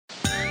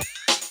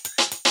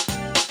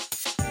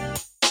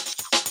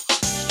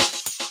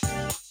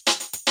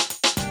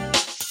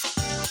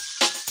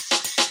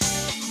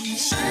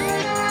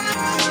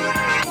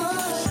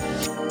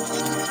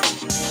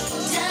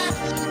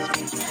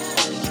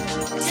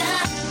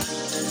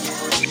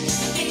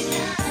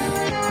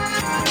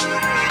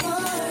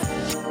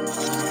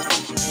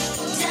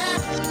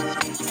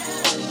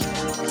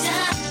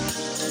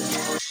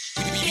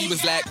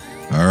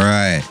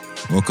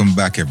Welcome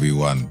back,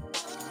 everyone.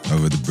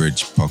 Over the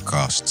Bridge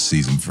podcast,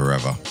 season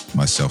forever.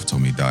 Myself,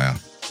 Tommy Dyer.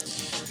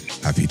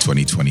 Happy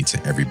 2020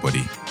 to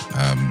everybody.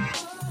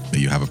 May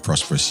you have a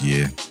prosperous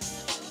year.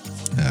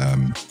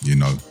 I'm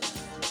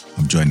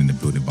joined in the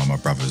building by my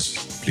brothers.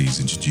 Please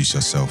introduce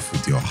yourself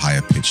with your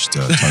higher pitched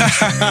tone from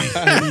me.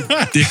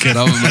 Dickhead,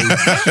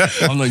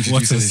 I'm not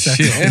introducing this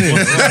shit.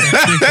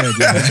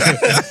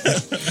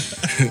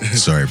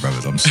 Sorry,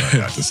 brothers. I'm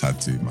sorry. I just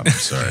had to, man. I'm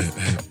sorry.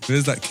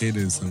 Where's that kid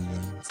in somewhere?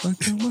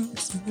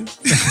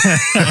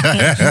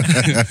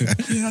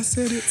 Yeah, I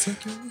said it.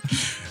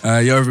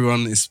 Yo,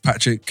 everyone. It's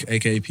Patrick,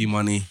 aka P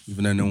Money.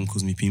 Even though no one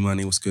calls me P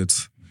Money, what's good?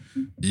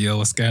 Yo,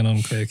 what's going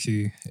on, Claire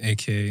Q,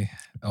 aka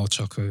El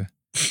Choco,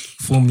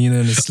 formerly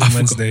known as Slim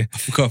Wednesday. I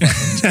forgot about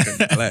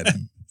that. I like that.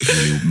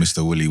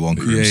 Mr. Willy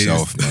Wonka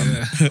himself,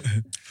 man.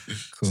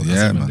 Cool. So,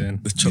 yeah, man. Doing.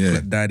 The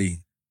chocolate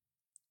daddy.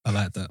 I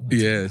like that.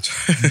 Yeah.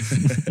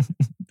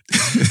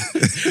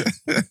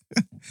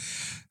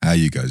 How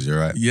you guys? You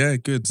alright? Yeah,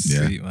 good.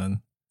 Yeah. Sweet,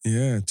 man.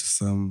 Yeah,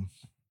 just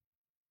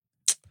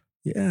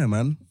yeah,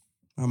 man.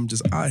 I'm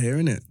just out here,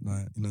 innit?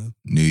 Like, you know.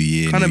 New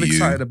year, Kind of new you.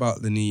 excited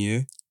about the new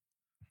year.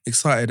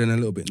 Excited and a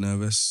little bit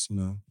nervous, you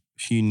know. A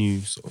few new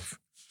sort of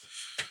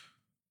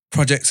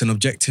projects and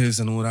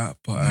objectives and all that.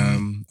 But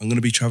I'm going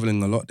to be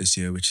traveling a lot this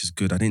year, which is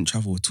good. I didn't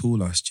travel at all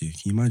last year.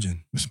 Can you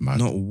imagine? It's mad.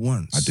 Not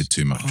once. I did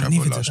too much travel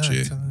neither did last I,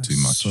 year. to be honest. Too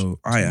much. So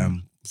I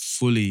am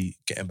fully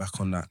getting back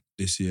on that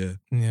this year.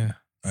 Yeah.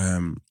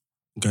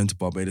 Going to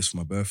Barbados for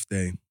my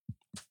birthday.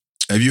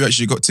 Have you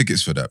actually got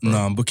tickets for that, bro? No,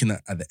 I'm booking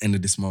that at the end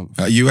of this month.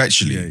 You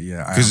actually?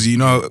 Yeah. I Because, am. you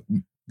know,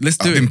 Let's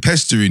do I've it. been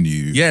pestering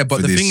you. Yeah,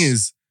 but for the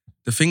this.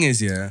 thing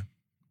is, yeah,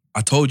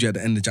 I told you at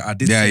the end of January. I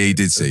did. Yeah, say you it.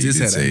 did say. I You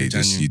did at the say. end of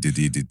January.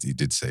 You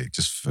did say.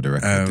 Just for the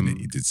record, didn't it?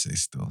 You did say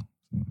still.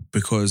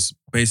 Because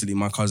basically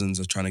my cousins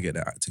are trying to get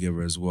their act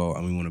together as well,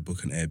 and we want to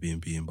book an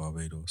Airbnb in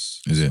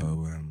Barbados. Is it?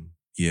 So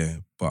yeah,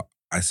 but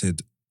I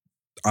said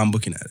I'm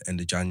booking at the end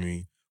of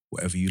January,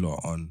 whatever you lot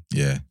are on,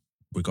 Yeah.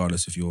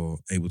 regardless if you're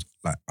able to.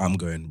 Like I'm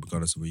going,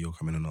 regardless of where you're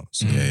coming or not.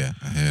 So Yeah.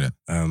 I hear that.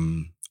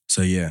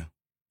 so yeah,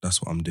 that's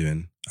what I'm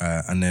doing,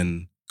 and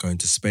then going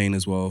to Spain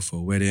as well for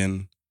a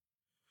wedding.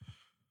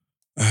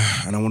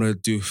 And I want to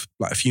do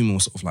like a few more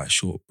sort of like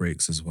short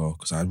breaks as well,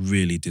 because I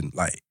really didn't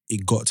like.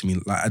 It got to me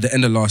like at the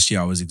end of last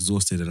year, I was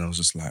exhausted and I was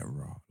just like,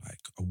 raw, like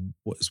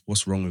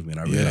what's wrong with me?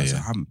 And I realized I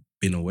haven't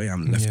been away. I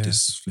haven't left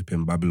this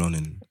flipping Babylon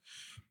in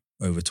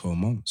over 12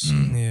 months.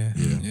 Yeah.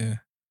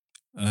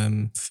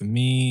 For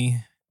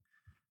me,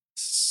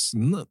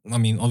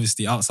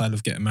 obviously outside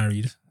of getting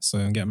married. So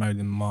I'm getting married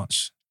in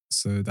March.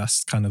 So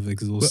that's kind of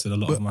exhausted a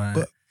lot of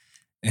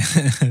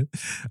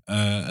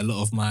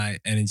my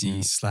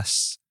energy /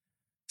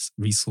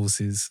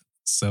 resources.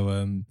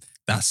 So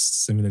that's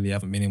similarly, I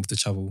haven't been able to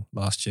travel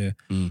last year.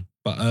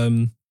 But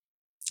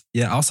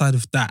outside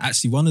of that,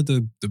 actually one of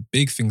the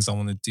big things I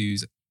want to do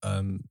is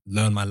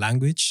learn my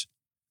language.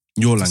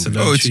 Your language.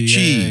 Oh, it's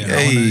Chi.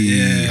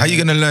 Hey. How you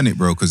going to learn it,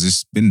 bro? Because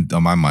it's been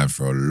on my mind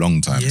for a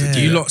long time. Yeah.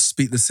 Do you lot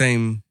speak the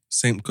same?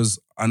 Because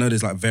I know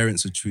there's like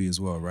variants of Twi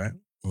as well, right?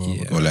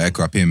 Or like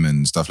Ekwapim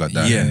and stuff like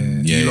that. Yeah.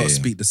 And Do you lot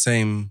speak the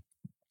same?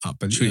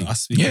 Twi. I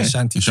speak Yeah.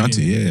 Ashanti.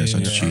 Ashanti, Twi.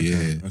 Ashanti Twi,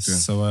 yeah. Okay.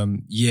 So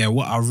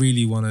what I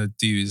really want to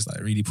do is like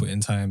really put in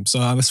time.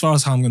 So as far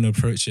as how I'm going to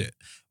approach it,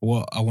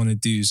 what I want to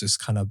do is just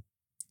kind of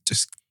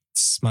just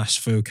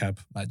smash vocab.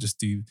 Like just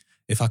do,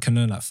 if I can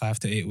learn like 5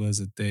 to 8 words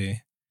a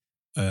day,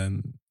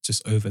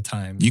 just over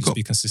time, be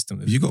consistent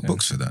with it. You got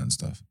books for that and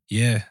stuff?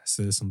 Yeah,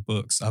 so there's some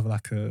books. I have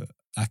like a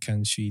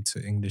Akan Twi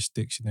to English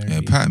dictionary.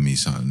 Yeah, pattern me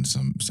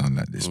something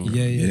like this. Bro.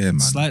 Yeah, man.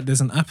 It's like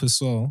there's an app as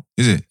well.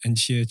 Is it?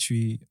 Enchia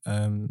Twi,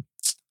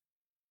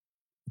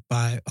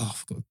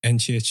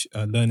 Enchia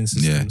Learning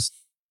Systems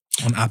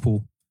on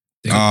Apple.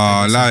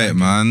 I like it,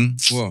 man.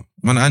 What?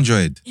 I'm on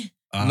Android.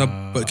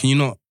 No, but can you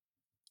not?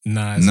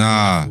 Nah.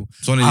 Nah.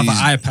 It's one of I have these.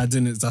 an iPad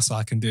in it, that's why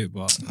I can do it.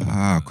 But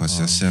Because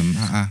that's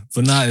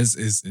but now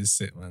it's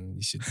sick, man.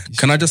 You should.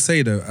 Can I just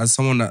say though, as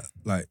someone that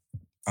like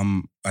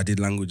I did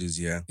languages,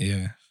 yeah.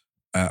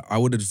 I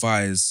would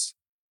advise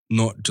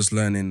not just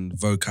learning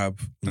vocab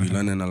when you're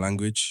learning a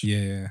language.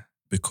 Yeah.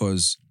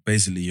 Because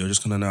basically you're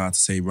just gonna know how to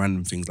say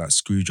random things like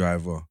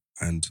screwdriver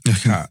and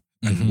cat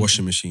and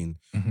washing machine,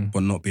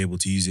 but not be able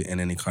to use it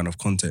in any kind of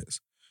context.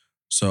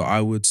 So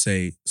I would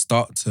say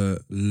start to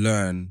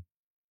learn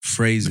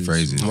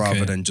phrases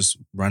rather than just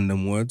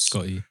random words.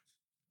 Got you.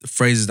 The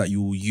phrases that you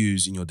will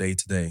use in your day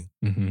to day.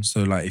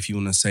 So like if you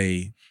want to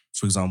say,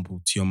 for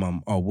example, to your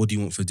mum, oh, what do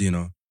you want for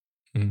dinner?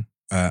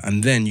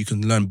 And then you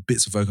can learn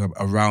bits of vocab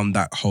around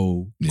that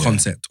whole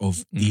concept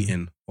of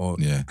eating or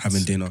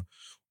having dinner.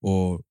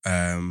 Or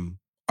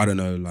I don't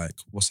know, like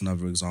what's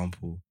another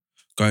example?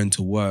 Going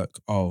to work.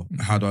 Oh,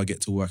 how do I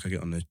get to work? I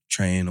get on the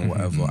train or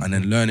whatever. And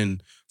then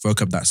learning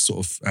vocab that's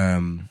sort of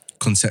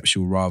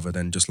conceptual rather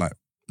than just like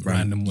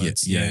random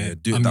words. Yeah.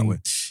 Do it that way.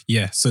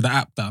 Yeah, so the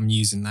app that I'm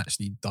using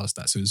actually does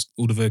that. So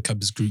all the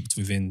vocab is grouped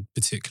within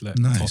particular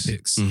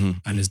topics,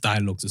 and there's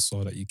dialogues as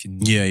well that you can.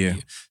 Yeah.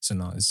 So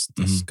no,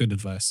 that's good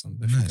advice. I'm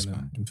definitely going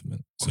to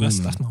implement. So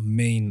that's my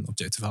main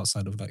objective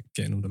outside of like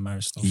getting all the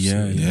marriage stuff.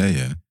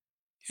 Yeah.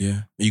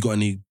 You got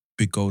any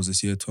big goals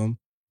this year, Tom?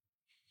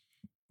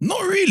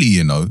 Not really,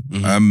 you know.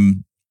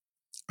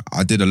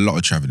 I did a lot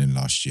of traveling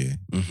last year.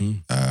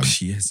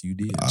 Yes, you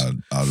did.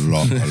 A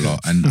lot.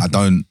 And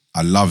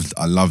I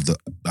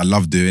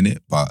loved doing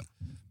it, but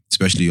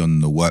especially on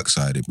the work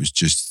side, it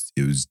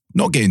was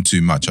not getting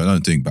too much, I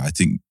don't think, but I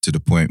think to the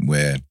point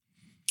where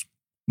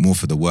more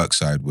for the work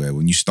side, where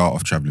when you start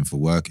off traveling for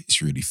work,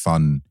 it's really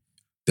fun.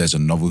 There's a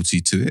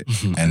novelty to it,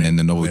 and then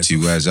the novelty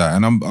wears out.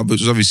 And I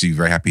was obviously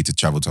very happy to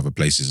travel to other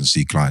places and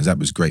see clients. That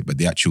was great, but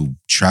the actual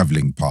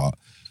traveling part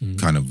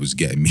kind of was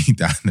getting me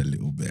down a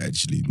little bit,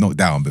 actually. Not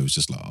down, but it was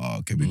just like, oh,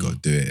 okay, we got to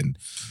do it. And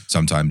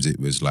sometimes it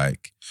was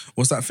like...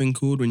 What's that thing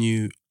called when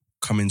you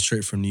come in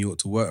straight from New York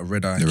to work? A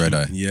red eye? The red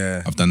eye.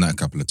 Yeah. I've done that a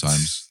couple of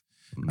times.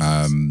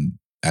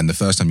 And the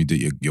first time you do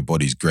it, your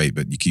body's great,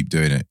 but you keep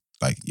doing it,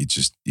 like it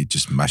just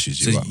mashes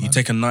you up, you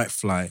take a night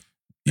flight,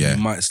 yeah.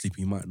 You might sleep,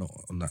 you might not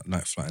on that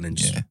night flight, and then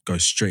just go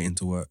straight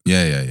into work.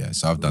 Yeah.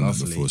 So I've done that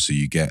before. So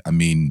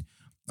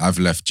I've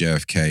left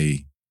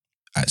JFK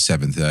at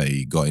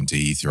 7:30, got into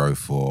Heathrow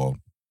for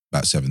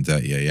about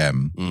 7:30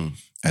 a.m.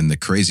 And the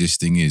craziest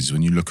thing is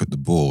when you look at the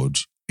board,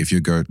 if you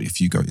go,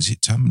 is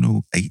it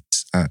Terminal 8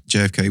 at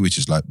JFK, which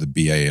is like the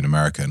BA in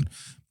American,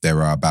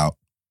 there are about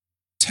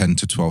 10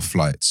 to 12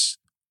 flights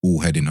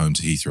all heading home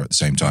to Heathrow at the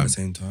same time.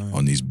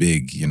 On these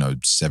big,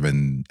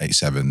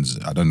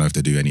 787s. I don't know if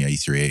they do any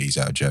A380s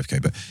out of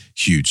JFK, but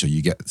huge. So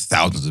you get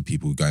thousands of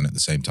people going at the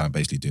same time,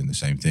 basically doing the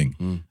same thing.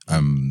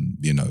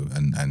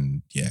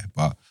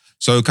 But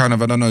so kind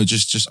of, I don't know,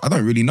 just I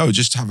don't really know,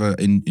 just have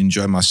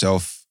enjoy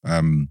myself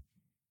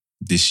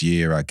this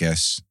year, I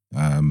guess.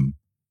 I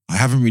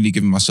haven't really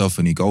given myself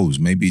any goals.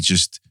 Maybe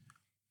just,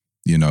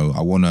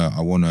 I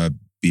wanna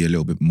be a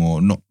little bit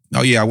more,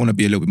 I want to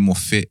be a little bit more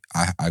fit.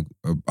 I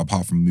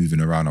apart from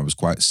moving around, I was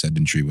quite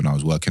sedentary when I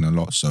was working a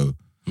lot. So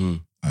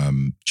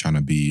trying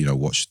to be,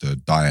 watch the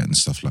diet and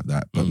stuff like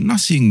that. But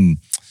nothing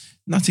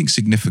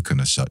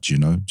significant as such,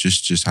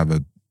 just have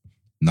a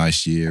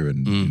nice year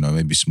and,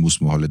 maybe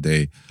small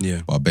holiday.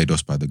 Yeah.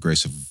 Barbados by the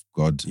grace of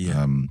God.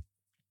 Yeah.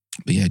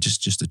 But yeah,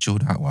 just a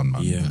chilled out one,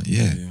 man.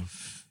 Yeah.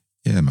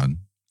 Yeah, man.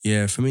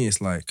 Yeah, for me, it's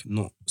like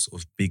not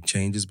sort of big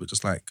changes, but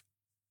just like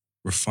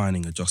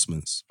refining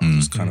adjustments.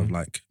 Just kind of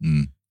like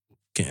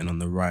getting on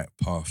the right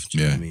path. Do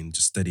you know what I mean?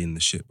 Just steadying the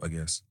ship, I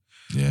guess.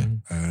 Yeah.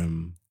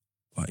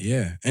 But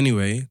yeah,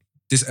 anyway,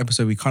 this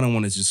episode, we kind of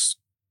want to just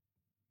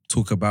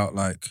talk about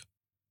like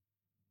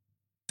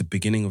the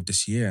beginning of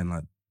this year and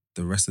like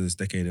the rest of this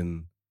decade.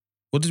 And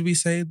what did we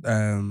say?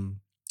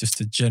 Just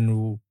the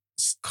general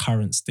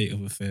current state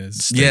of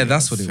affairs.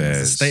 That's what it was.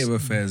 The state of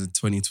affairs in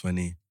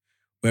 2020.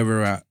 Where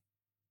we're at,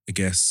 I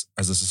guess,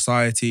 as a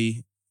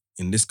society,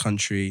 in this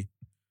country,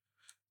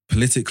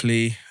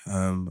 politically.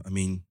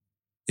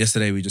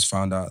 Yesterday we just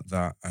found out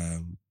that,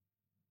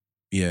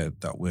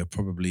 that we're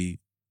probably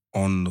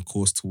on the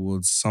course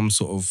towards some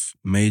sort of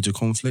major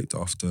conflict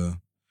after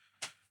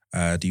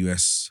the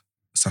US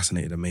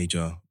assassinated a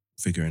major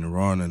figure in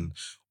Iran and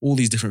all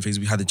these different things.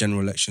 We had the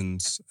general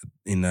elections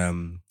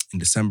in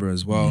December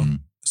as well.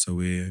 So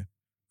we've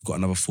got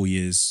another 4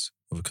 years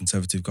of a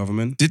conservative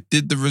government.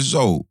 Did the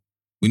result,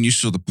 when you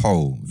saw the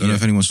poll, I don't know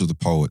if anyone saw the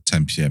poll at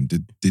 10 p.m,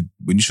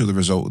 when you saw the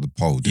result of the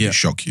poll, did it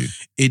shock you?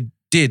 It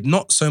did,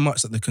 not so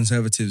much that the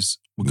Conservatives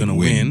were going to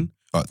win,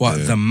 but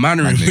the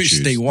manner in which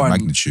they won. The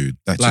magnitude,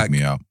 that took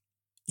me out.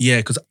 Yeah,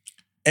 because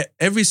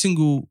every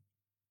single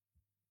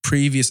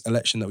previous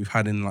election that we've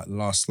had in like the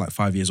last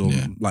 5 years, or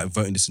like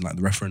voting this in like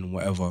the referendum,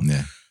 whatever,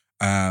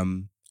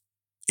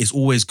 it's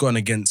always gone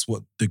against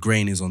what the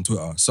grain is on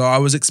Twitter. So I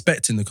was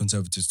expecting the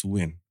Conservatives to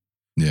win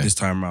this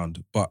time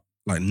around, but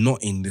like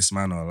not in this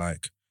manner.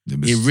 Like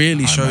it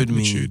really showed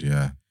me.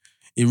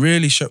 It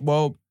really showed.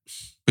 Well,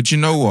 but you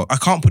know what? I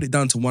can't put it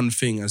down to one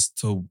thing as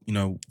to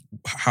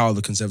how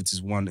the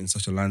Conservatives won in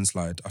such a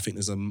landslide. I think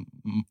there's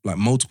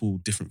multiple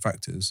different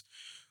factors,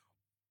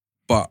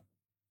 but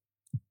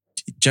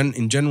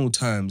in general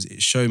terms,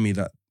 it showed me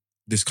that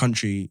this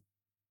country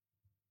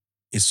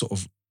is sort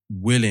of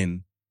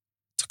willing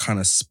to kind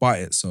of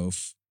spite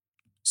itself,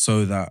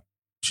 so that.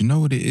 Do you know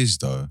what it is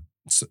though?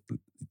 So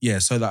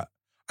that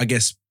I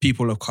guess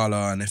people of color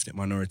and ethnic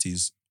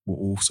minorities will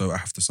also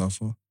have to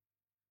suffer.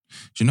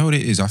 Do you know what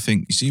it is? I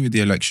think, you see with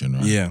the election,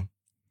 right? Yeah.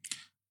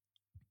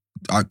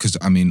 Because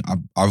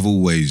I've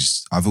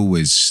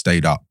always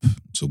stayed up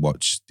to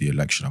watch the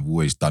election. I've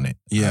always done it.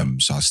 Yeah.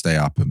 So I stay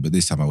up, but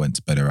this time I went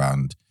to bed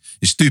around.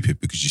 It's stupid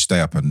because you stay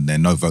up and there are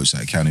no votes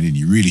that are counted in.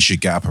 You really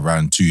should get up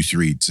around 2,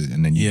 3,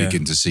 and then you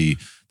begin to see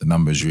the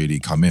numbers really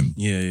come in.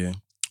 Yeah.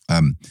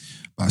 But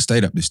I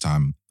stayed up this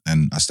time,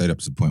 and I stayed up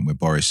to the point where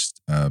Boris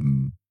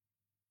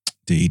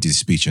he did a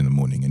speech in the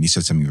morning, and he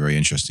said something very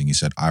interesting. He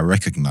said, "I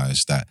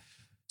recognise that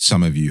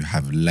some of you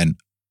have lent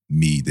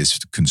me this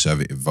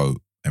conservative vote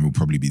and will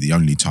probably be the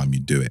only time you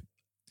do it.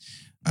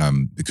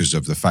 because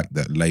of the fact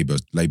that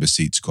Labour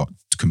seats got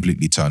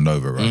completely turned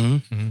over, right?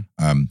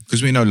 Mm-hmm.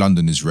 Because we know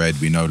London is red,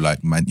 we know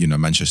like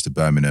Manchester,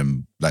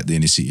 Birmingham, like the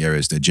inner city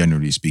areas, they're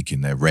generally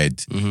speaking they're red.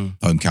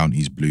 Mm-hmm. Home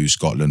counties blue,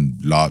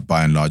 Scotland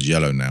by and large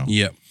yellow now.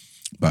 Yeah.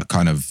 But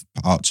kind of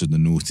parts of the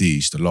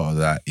northeast, a lot of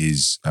that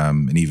is,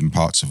 and even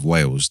parts of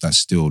Wales, that's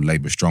still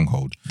Labour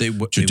stronghold.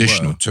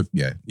 Traditional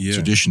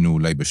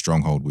Labour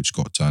stronghold, which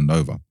got turned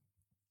over.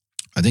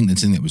 I think the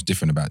thing that was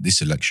different about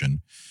this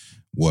election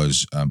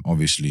was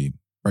obviously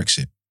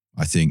Brexit.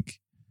 I think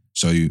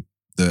so.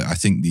 I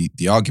think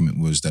the argument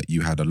was that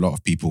you had a lot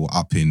of people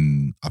up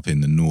in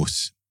the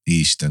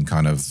northeast and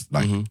kind of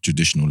like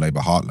traditional Labour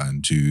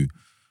heartland who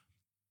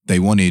they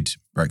wanted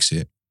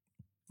Brexit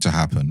to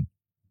happen.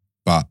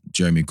 But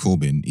Jeremy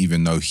Corbyn,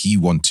 even though he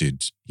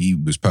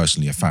was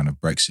personally a fan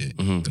of Brexit,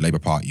 the Labour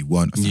Party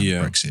weren't a fan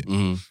of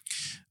Brexit,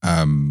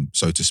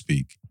 so to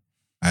speak.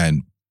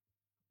 And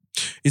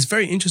it's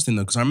very interesting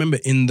though, because I remember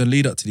in the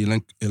lead up to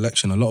the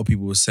election, a lot of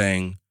people were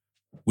saying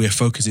we're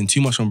focusing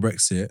too much on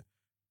Brexit.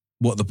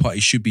 What the party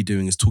should be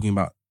doing is talking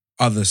about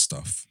other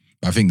stuff.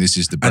 I think this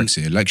is the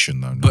Brexit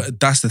election though. No? But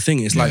that's the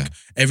thing. It's like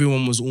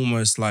everyone was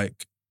almost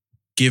like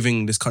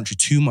giving this country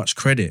too much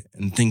credit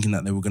and thinking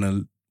that they were going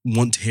to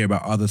want to hear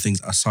about other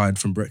things aside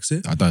from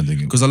Brexit. I don't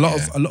think because a lot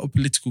of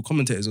political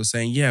commentators are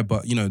saying, a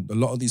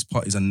lot of these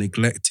parties are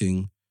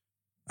neglecting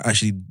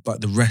actually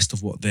like the rest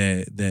of what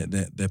their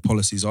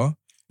policies are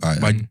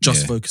by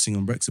just focusing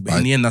on Brexit. But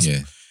in the end,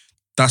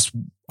 that's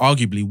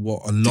arguably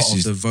what a lot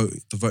of the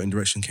voting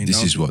direction came down to.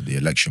 This is what the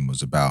election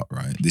was about,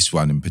 right? This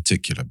one in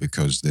particular,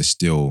 because there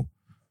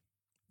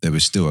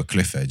was still a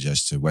cliff edge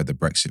as to whether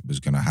Brexit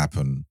was going to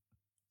happen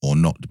or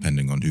not,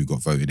 depending on who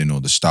got voted in or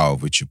the style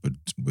of which it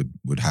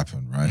would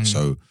happen, right?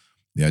 So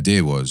the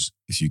idea was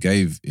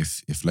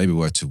if Labour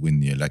were to win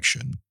the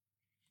election,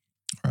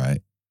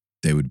 right,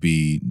 there would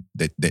be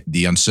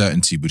the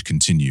uncertainty would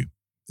continue.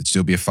 There'd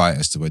still be a fight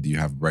as to whether you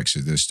have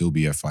Brexit. There'd still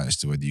be a fight as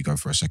to whether you go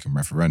for a second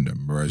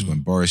referendum. Whereas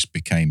when Boris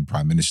became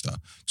Prime Minister,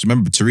 because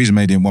remember, Theresa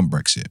May didn't want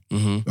Brexit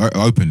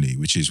openly,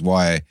 which is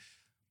why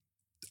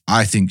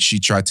I think she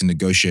tried to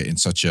negotiate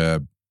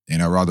in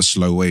a rather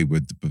slow way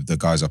with the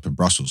guys up in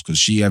Brussels, because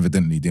she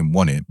evidently didn't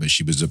want it, but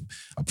she was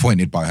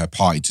appointed by her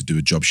party to do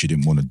a job she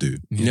didn't want to do.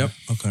 Yep.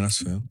 Okay,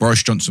 that's fair.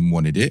 Boris Johnson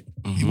wanted it.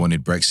 He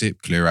wanted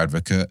Brexit, clear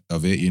advocate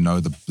of it.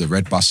 The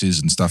red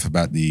buses and stuff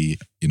about the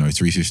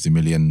 350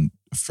 million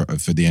for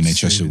the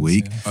NHS a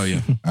week.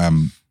 Yeah.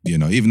 Oh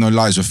yeah. Even though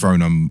lies were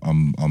thrown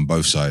on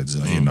both sides,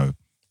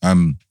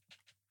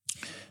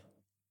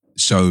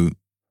 So,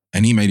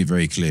 and he made it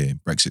very clear,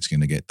 Brexit's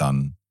going to get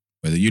done.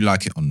 Whether you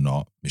like it or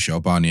not,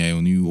 Michel Barnier or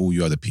all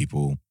you other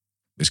people,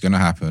 it's going to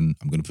happen.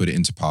 I'm going to put it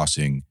into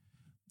passing.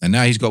 And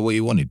now he's got what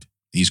he wanted.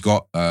 He's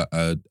got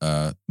a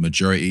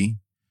majority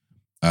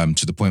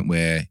to the point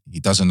where he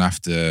doesn't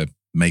have to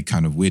make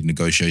kind of weird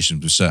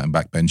negotiations with certain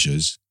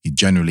backbenchers. He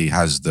generally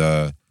has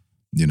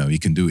he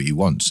can do what he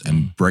wants.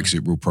 And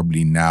Brexit will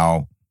probably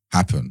now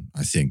happen,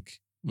 I think,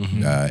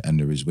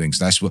 under his wings.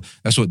 That's what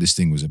this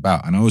thing was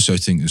about. And I also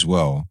think as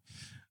well,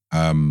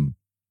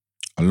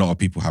 a lot of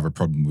people have a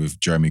problem with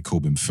Jeremy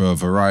Corbyn for a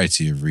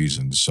variety of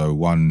reasons. So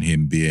one,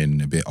 him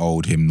being a bit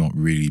old, him not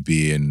really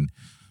being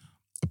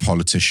a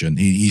politician.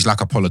 He's like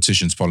a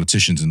politician's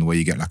politicians in the way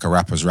you get like a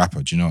rapper's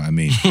rapper. Do you know what I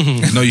mean?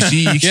 No, you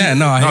see, you get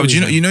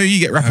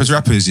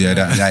rappers, yeah.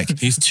 That like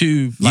he's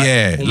too,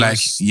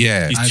 he's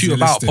too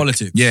about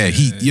politics. Yeah,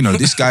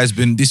 this guy's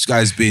been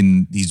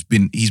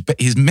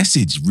his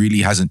message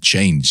really hasn't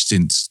changed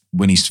since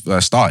when he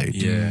first started.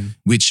 Yeah,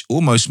 which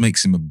almost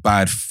makes him a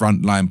bad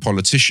frontline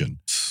politician.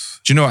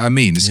 Do you know what I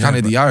mean? It's kind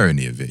of the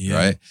irony of it,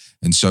 right?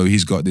 And so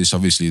he's got this,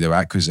 obviously there were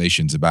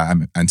accusations about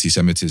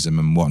anti-Semitism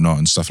and whatnot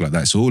and stuff like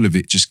that. So all of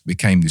it just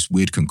became this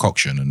weird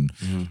concoction.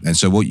 And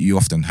so what you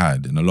often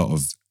had, and a lot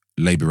of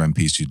Labour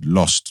MPs who'd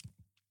lost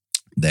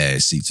their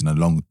seats and are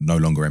no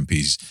longer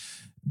MPs,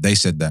 they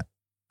said that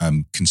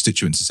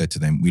constituents said to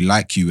them, we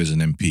like you as an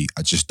MP,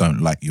 I just don't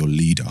like your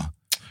leader.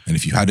 And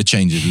if you had a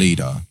change of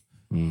leader,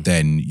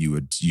 then you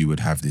would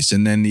have this.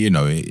 And then,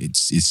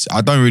 it's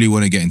I don't really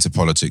want to get into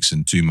politics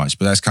and too much,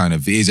 but that's kind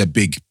of, it is a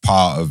big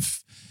part of,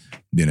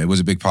 it was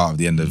a big part of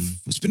the end of,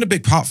 it's been a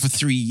big part for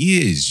 3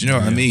 years. You know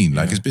what I mean?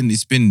 Like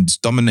it's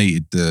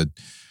dominated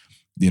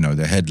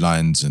the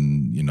headlines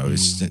and,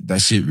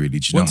 that's it really.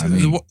 Do you know what I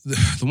mean?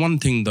 The one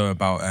thing though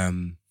about,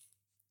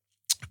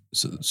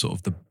 sort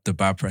of the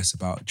bad press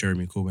about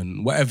Jeremy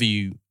Corbyn, whatever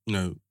you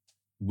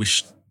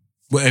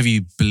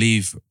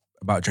believe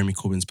about Jeremy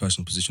Corbyn's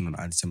personal position on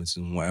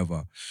anti-Semitism and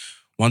whatever,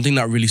 one thing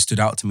that really stood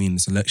out to me in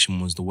this election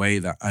was the way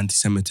that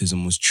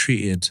anti-Semitism was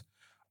treated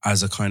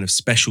as a kind of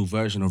special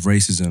version of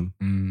racism,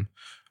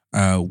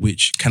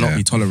 which cannot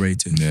be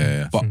tolerated.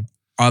 Yeah. But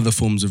other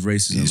forms of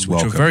racism,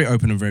 which are very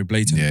open and very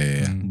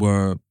blatant,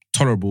 were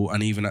tolerable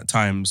and even at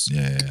times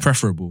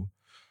preferable.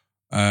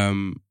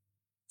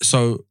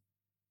 So,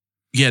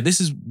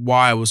 this is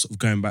why I was sort of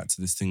going back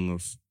to this thing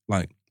of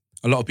like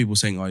a lot of people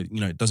saying,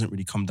 it doesn't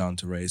really come down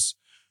to race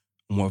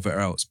and whatever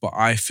else. But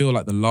I feel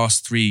like the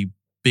last 3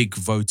 big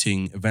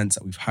voting events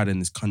that we've had in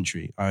this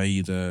country,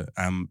 i.e. the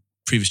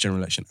previous general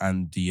election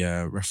and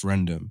the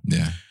referendum.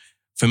 Yeah.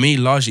 For me,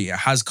 largely, it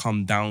has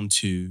come down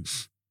to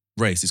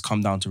race. It's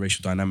come down to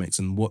racial dynamics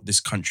and what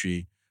this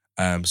country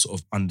sort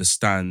of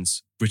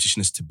understands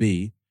Britishness to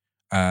be,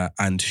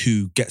 and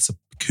who gets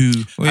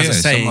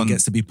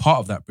gets to be part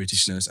of that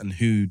Britishness and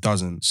who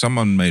doesn't.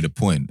 Someone made a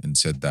point and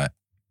said that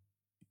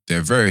there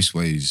are various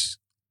ways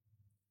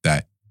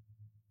that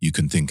you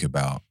can think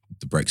about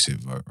the Brexit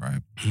vote,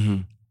 right?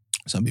 Mm-hmm.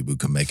 Some people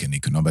can make an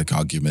economic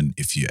argument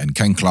and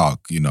Ken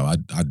Clarke, you know,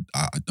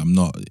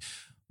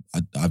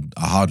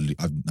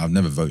 I've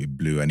never voted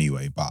blue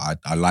anyway, but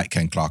I like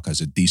Ken Clarke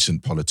as a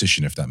decent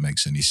politician, if that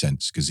makes any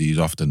sense, because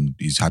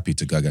he's happy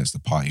to go against the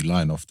party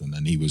line often,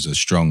 and he was a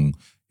strong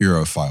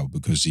Europhile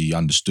because he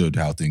understood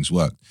how things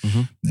worked.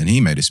 Mm-hmm. And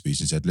he made a speech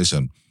and said,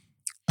 listen,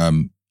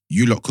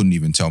 you lot couldn't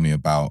even tell me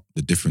about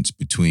the difference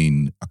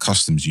between a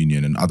customs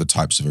union and other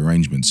types of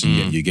arrangements, and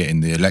yet you're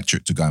getting the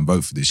electorate to go and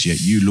vote for this,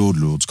 yet you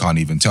lords can't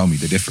even tell me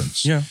the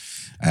difference. Yeah.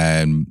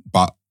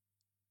 But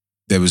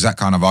there was that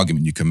kind of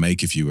argument you can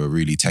make if you were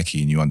really techie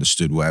and you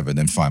understood whatever,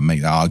 then fine,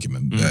 make that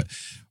argument. But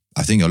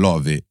I think a lot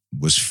of it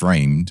was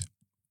framed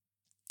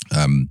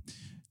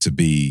to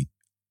be,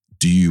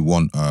 do you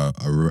want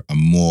a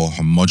more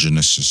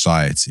homogenous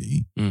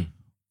society,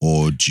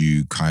 or do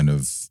you kind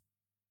of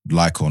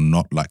like or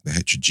not like the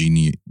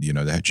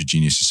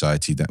heterogeneous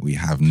society that we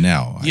have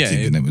now? I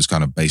think, and it was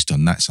kind of based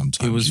on that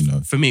sometimes. It was,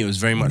 for me, it was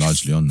very much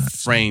largely on that,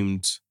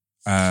 framed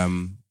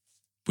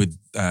with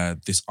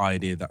this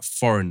idea that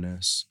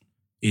foreignness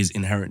is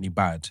inherently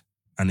bad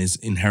and is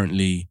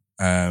inherently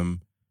it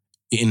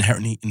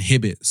inherently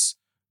inhibits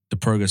the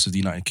progress of the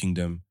United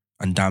Kingdom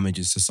and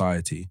damages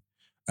society.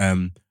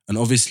 And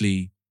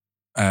obviously,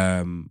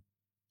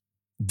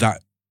 that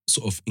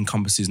sort of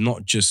encompasses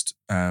not just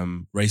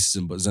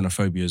racism, but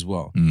xenophobia as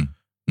well.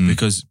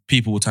 Because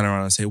people will turn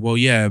around and say, well,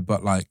 yeah,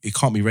 but like it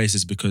can't be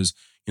racist because,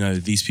 you know,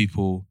 these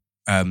people,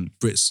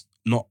 Brits,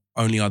 not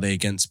only are they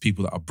against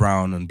people that are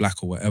brown and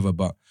black or whatever,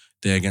 but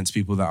they're against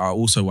people that are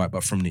also white,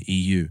 but from the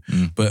EU.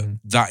 But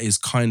that is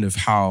kind of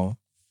how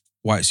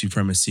white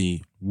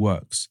supremacy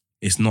works.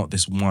 It's not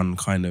this one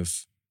kind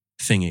of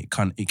thing. It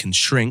can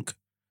shrink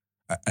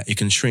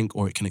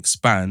or it can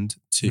expand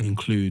to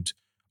include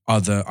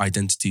other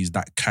identities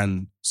that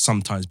can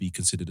sometimes be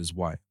considered as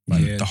white.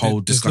 Like the whole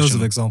discussion. There's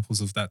loads of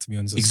examples of that, to be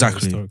honest.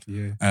 Exactly.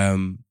 Historically,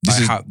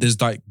 yeah. There's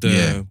like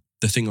the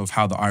thing of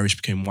how the Irish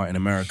became white in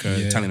America,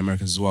 Italian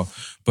Americans as well.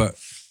 But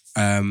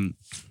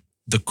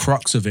the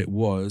crux of it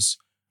was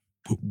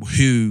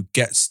who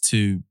gets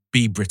to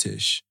be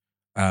British.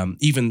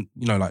 Even,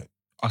 you know, like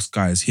us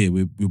guys here,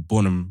 we're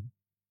born and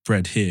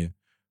bred here.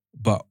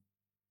 But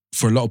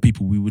for a lot of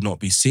people, we would not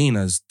be seen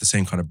as the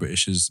same kind of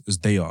British as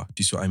they are. Do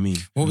you see what I mean?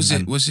 What was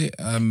it? Was it,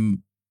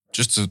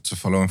 just to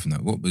follow on from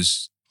that, what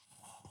was,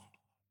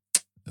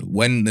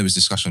 when there was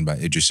discussion about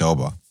Idris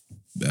Elba,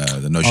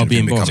 the notion of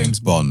him becoming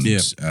James Bond,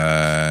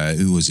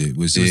 who was it?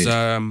 Was it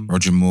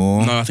Roger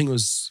Moore? No, I think it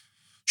was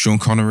Sean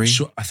Connery.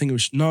 I think it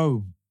was,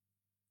 no.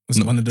 Was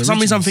it one of the For some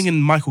reason I'm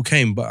thinking Michael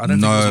Caine, but I don't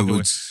think it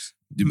was.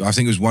 I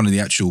think it was one of the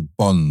actual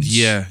Bonds.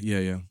 Yeah.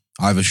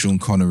 Either Sean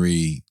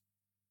Connery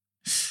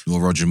or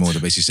Roger Moore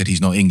that basically said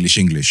he's not English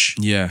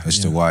as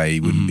to why he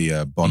wouldn't be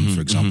a Bond,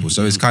 for example.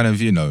 So it's kind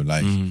of, you know,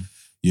 like,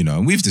 you know,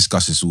 and we've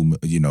discussed this all,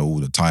 you know, all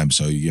the time.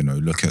 So, you know,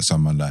 look at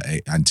someone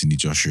like Anthony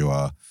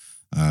Joshua,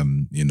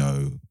 you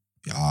know,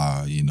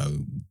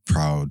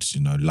 proud,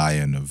 you know,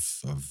 lion of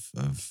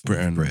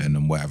Britain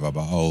and whatever.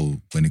 But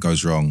when it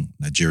goes wrong,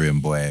 Nigerian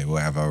boy,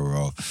 whatever,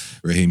 or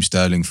Raheem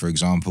Sterling, for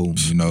example,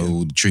 you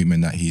know, the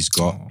treatment that he's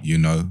got, you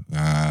know.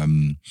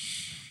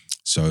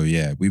 So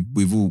yeah,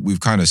 we've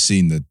kind of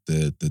seen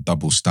the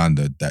double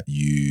standard that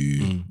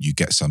you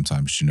get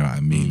sometimes. You know what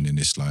I mean? And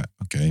it's like,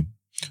 okay,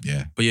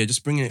 yeah. But yeah,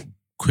 just bringing it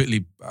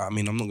quickly. I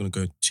mean, I'm not going to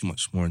go too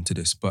much more into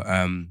this, but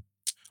I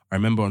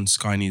remember on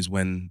Sky News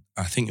when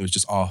I think it was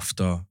just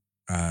after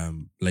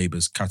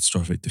Labour's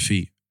catastrophic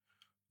defeat,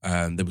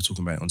 they were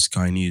talking about it on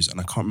Sky News, and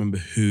I can't remember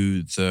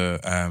who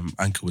the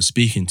anchor was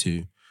speaking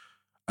to.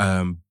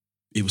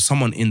 It was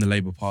someone in the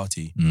Labour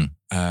Party,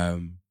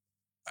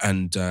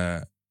 and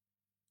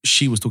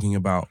she was talking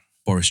about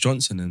Boris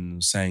Johnson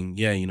and saying,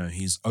 yeah, you know,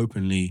 he's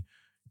openly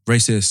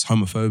racist,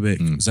 homophobic,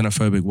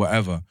 xenophobic,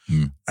 whatever.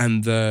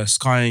 And the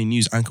Sky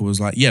News anchor was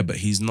like, yeah, but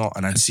he's not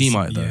an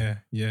anti-Semite though.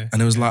 Yeah.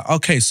 And it was like,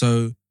 okay,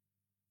 so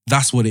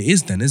that's what it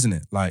is then, isn't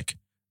it? Like,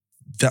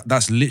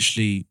 that's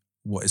literally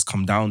what it's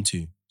come down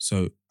to.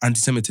 So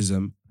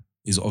anti-Semitism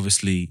is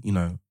obviously, you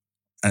know,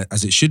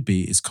 as it should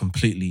be, is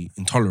completely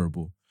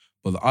intolerable.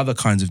 But the other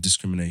kinds of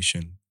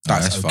discrimination,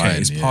 that's okay,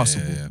 fine. It's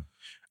passable.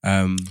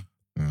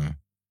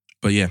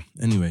 But yeah,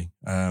 anyway,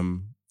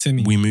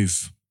 Timmy, we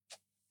move.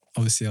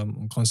 Obviously,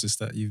 I'm conscious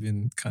that you've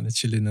been kind of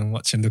chilling and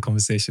watching the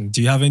conversation.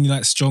 Do you have any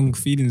like strong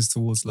feelings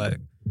towards like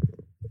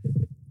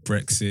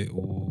Brexit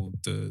or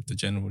the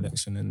general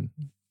election? And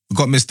we've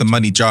got Mr.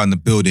 Money Jar in the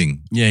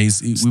building. Yeah,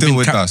 he's still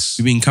with us.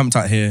 We've been camped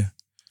out here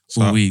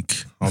all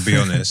week. I'll be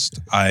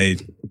honest, I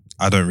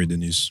don't read the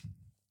news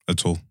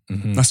at all.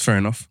 That's fair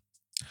enough.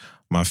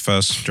 My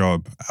first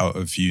job out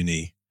of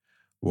uni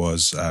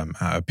was at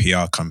a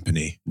PR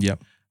company.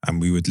 Yep.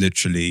 And we would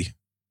literally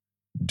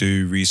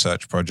do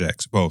research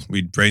projects. Well,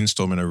 we'd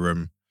brainstorm in a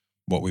room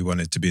what we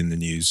wanted to be in the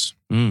news.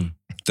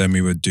 Then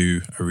we would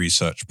do a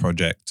research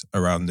project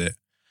around it.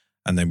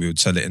 And then we would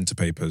sell it into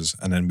papers.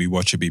 And then we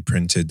watch it be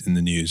printed in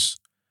the news.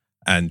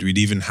 And we'd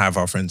even have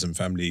our friends and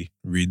family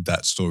read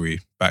that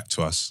story back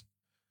to us.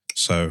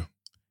 So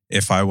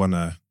if I want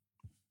to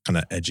kind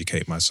of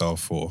educate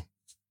myself or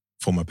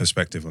form a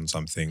perspective on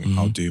something,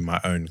 I'll do my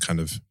own kind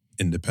of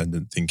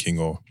independent thinking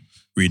or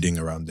reading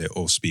around it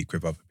or speak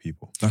with other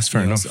people. That's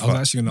fair enough. I was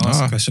actually going to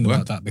ask a question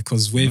about that,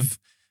 because with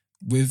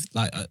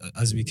like,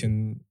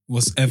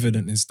 what's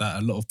evident is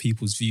that a lot of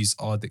people's views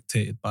are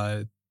dictated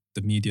by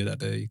the media that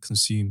they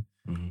consume.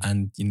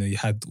 And, you know, you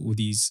had all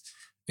these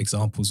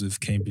examples with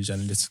Cambridge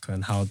Analytica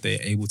and how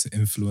they're able to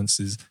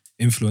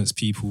influence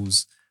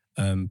people's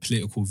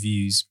political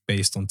views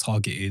based on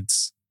targeted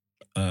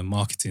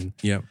marketing.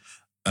 Yeah.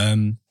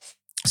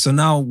 So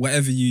now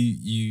whatever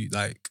you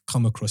like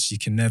come across, you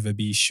can never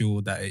be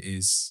sure that it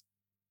is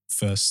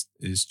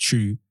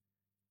true.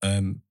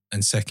 And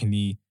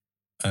secondly,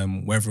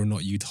 whether or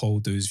not you'd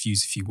hold those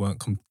views if you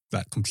weren't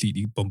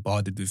completely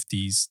bombarded with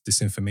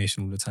this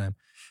information all the time.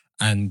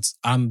 And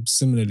I'm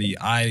similarly,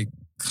 I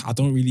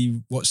don't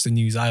really watch the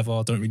news either.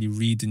 I don't really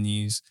read the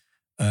news.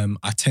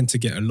 I tend to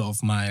get a lot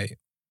of my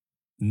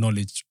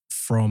knowledge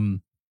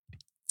from,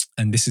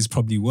 and this is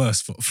probably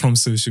worse, from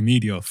social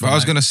media. But I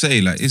was gonna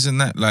say, like, isn't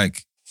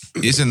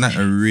that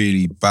a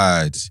really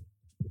bad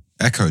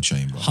echo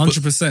chamber?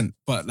 100%.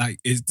 But like,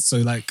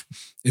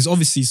 it's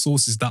obviously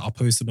sources that are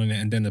posted on it,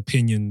 and then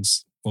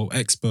opinions, well,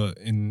 expert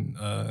in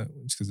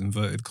which is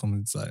inverted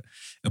commas, like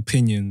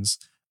opinions,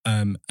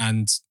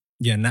 and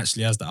yeah,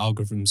 naturally as the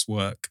algorithms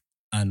work,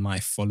 and my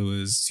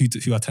followers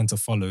who I tend to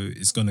follow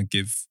is gonna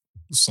give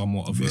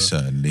somewhat of a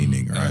certain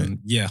leaning, right?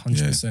 Yeah,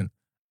 100%.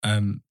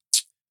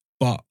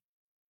 But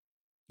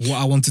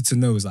what I wanted to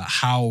know is like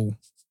how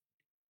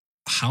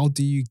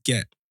do you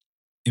get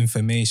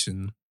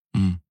information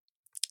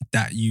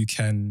that you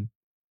can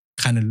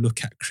kind of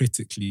look at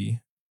critically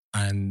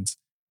and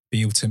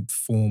be able to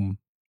form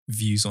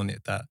views on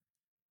it? That,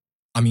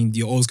 I mean,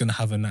 you're always going to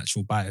have a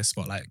natural bias,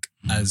 but like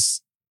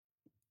as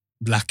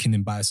lacking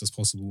in bias as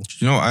possible.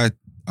 Do you know what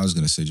I was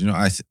going to say? Do you know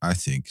what I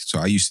think? So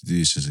I used to do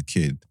this as a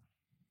kid.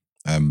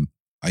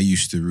 I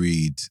used to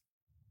read,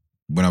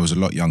 when I was a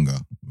lot younger,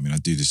 I mean, I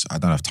do this, I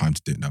don't have time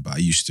to do it now, but I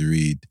used to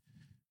read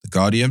The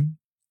Guardian,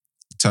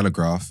 The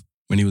Telegraph.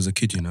 When he was a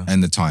kid, you know.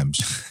 And The Times,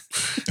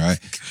 right?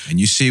 And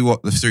you see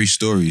what the three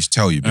stories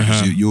tell you,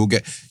 because you'll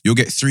get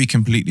three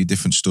completely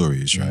different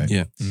stories, right?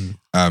 Yeah.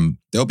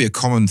 There'll be a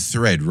common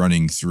thread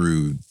running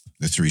through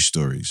the three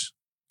stories.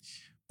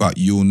 But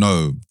you'll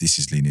know this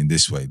is leaning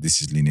this way,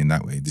 this is leaning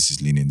that way, this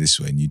is leaning this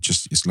way. And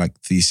it's like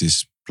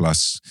thesis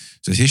plus,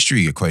 so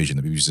history equation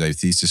that people say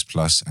thesis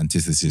plus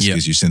antithesis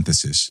gives you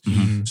synthesis.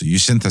 So you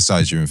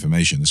synthesize your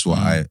information. That's what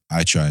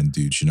I try and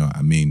do, do you know what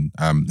I mean?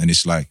 And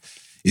it's like,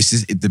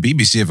 the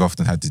BBC have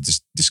often had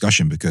this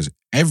discussion because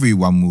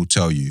everyone will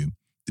tell you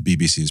the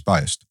BBC is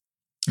biased.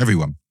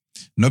 Everyone.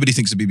 Nobody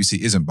thinks the BBC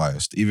isn't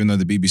biased, even though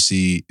the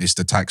BBC is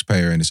the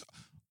taxpayer and it's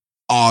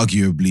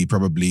arguably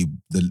probably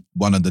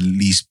one of the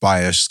least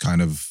biased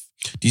kind of.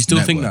 Do you still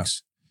networks. think that?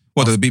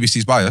 What, that the BBC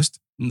is biased?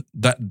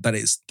 That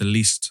it's the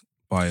least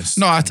biased?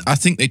 No, I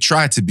think they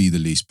try to be the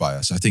least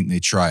biased. I think they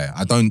try it.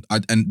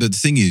 And the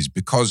thing is,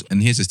 because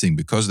here's the thing,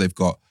 because they've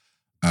got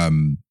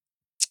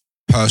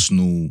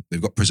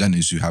they've got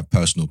presenters who have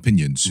personal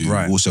opinions who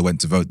also went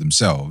to vote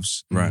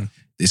themselves. Right.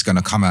 It's going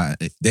to come out,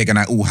 they're going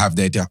to all have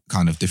their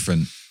kind of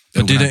different.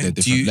 But do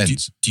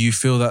you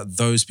feel that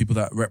those people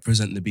that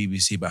represent the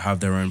BBC but have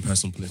their own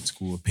personal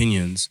political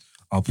opinions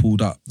are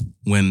pulled up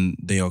when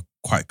they are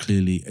quite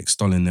clearly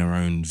extolling their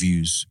own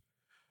views?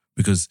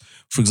 Because,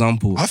 for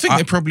example, I think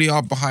they probably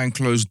are behind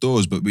closed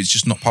doors, but it's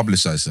just not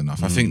publicised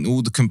enough. I think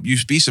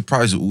you'd be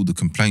surprised at all the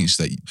complaints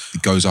that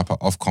goes up at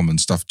Ofcom and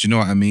stuff. Do you know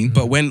what I mean?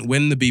 But when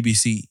the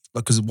BBC,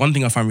 because one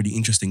thing I find really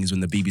interesting is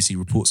when the BBC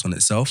reports on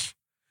itself.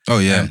 Oh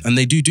yeah, and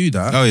they do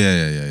that. Oh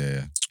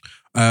yeah.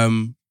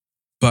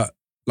 But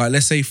like,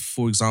 let's say,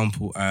 for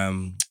example,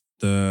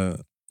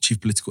 the chief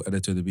political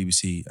editor of the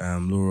BBC,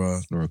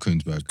 Laura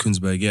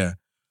Kuenssberg, yeah.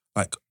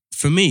 Like,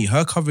 for me,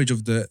 her coverage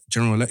of the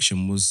general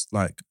election was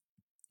like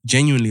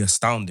genuinely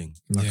astounding.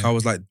 Like, I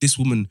was like, this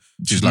woman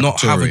does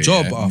not have a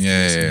job after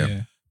this.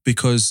 Yeah.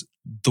 Because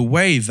the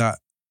way that,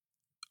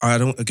 I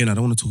don't want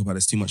to talk about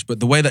this too much, but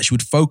the way that she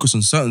would focus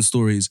on certain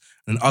stories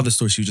and other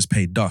stories she would just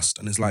pay dust.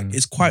 And it's like,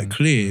 it's quite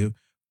clear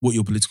what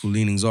your political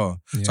leanings are.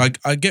 Yeah. So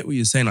I get what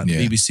you're saying, like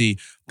the BBC,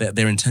 that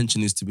their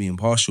intention is to be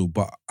impartial,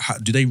 but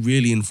do they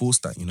really enforce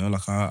that? You know,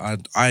 like I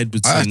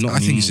would say not. I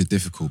think it's a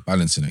difficult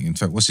balancing act. In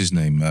fact, what's his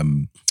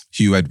name?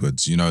 Hugh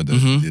Edwards, you know,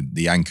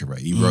 the anchor.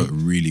 He wrote a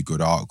really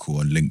good article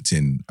on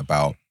LinkedIn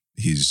about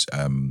his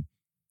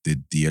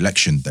the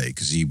election day,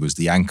 because he was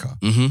the anchor,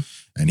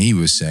 and he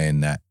was saying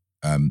that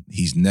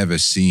he's never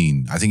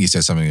seen, I think he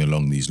said something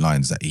along these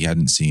lines, that he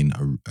hadn't seen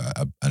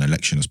an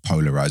election as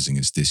polarizing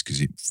as this,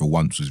 because it for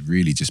once was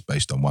really just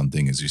based on one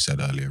thing, as we said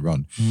earlier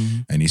on.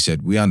 And he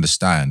said, we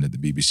understand at the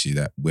BBC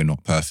that we're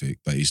not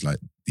perfect, but he's like,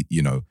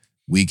 you know,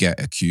 we get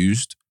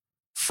accused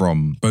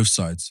from both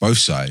sides.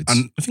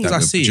 And the things I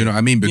see. Do you know what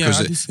I mean? Because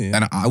I do see it.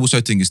 and I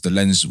also think it's the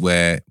lens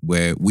where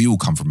we all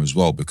come from as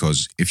well,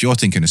 because if you're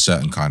thinking a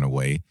certain kind of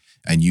way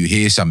and you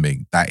hear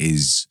something that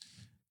is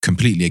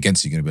completely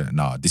against it, you're gonna be like,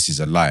 nah, this is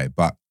a lie.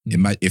 But it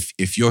might,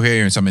 if you're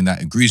hearing something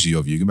that agrees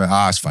with you, you're gonna be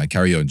like, it's fine,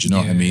 carry on. Do you know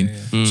what I mean?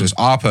 So it's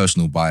our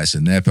personal bias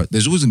in there, but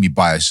there's always gonna be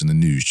bias in the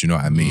news. Do you know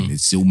what I mean?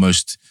 It's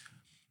almost,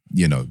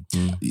 you know,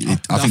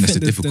 I think that's the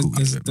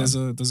difficulty.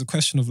 There's a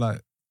question of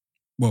like,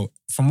 well,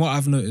 from what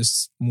I've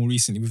noticed more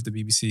recently with the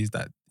BBC is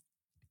that,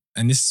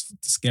 and this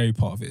the scary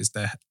part of it is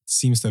there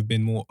seems to have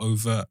been more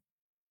overt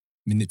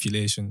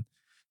manipulation.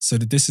 So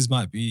that this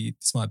might be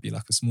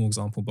like a small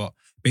example, but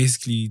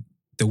basically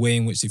the way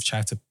in which they've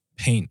tried to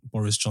paint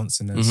Boris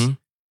Johnson as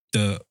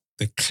the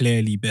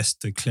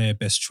clear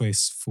best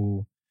choice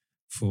for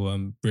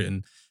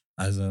Britain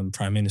as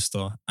Prime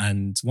Minister.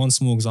 And one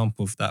small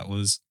example of that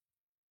was,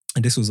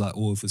 and this was like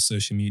all over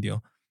social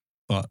media,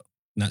 but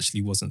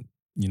naturally wasn't,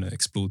 you know,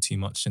 explored too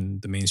much in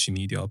the mainstream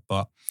media.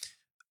 But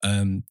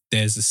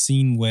there's a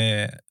scene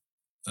where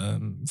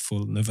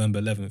for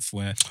November 11th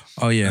where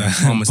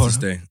Armistice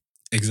Day.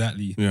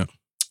 Exactly. Yeah.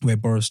 Where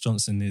Boris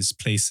Johnson is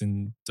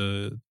placing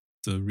the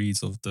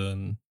wreaths of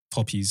the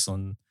poppies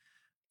on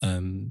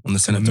the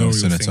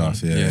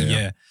cenotaph.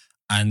 Yeah.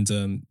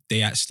 And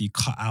they actually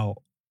cut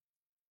out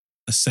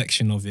a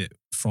section of it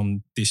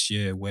from this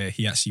year where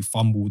he actually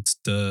fumbled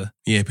put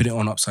it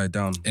on upside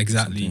down.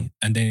 Exactly.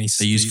 And then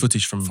they used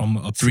footage from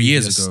 3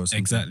 years ago or something.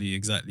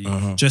 Exactly.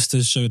 Just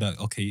to show that,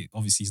 okay,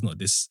 obviously he's not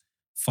this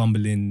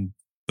fumbling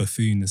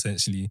buffoon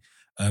essentially.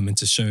 And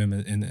to show him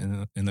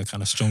in a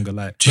kind of stronger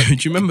light. Do you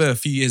remember a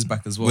few years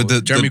back as well?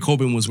 Jeremy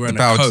Corbyn was wearing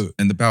a coat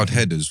and the bowed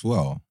head as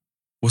well.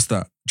 What's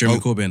that? Jeremy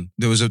Corbyn.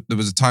 There was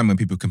a time when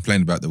people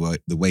complained about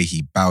the way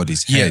he bowed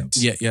his head.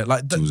 Yeah.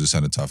 Like towards the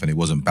cenotaph, and it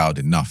wasn't bowed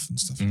enough and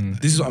stuff. Like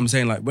that. This is what I'm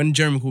saying. Like when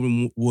Jeremy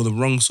Corbyn wore the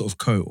wrong sort of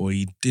coat, or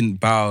he didn't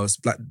bow,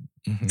 like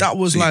that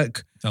was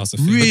like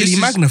really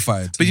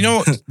magnified. But you know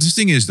what? The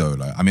thing is though,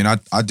 like I mean, I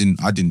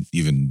didn't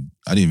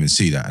even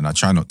see that, and I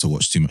try not to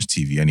watch too much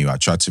TV anyway. I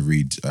try to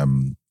read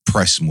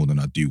press more than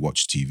I do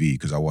watch TV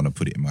because I want to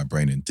put it in my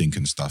brain and think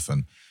and stuff.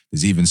 And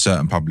there's even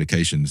certain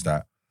publications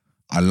that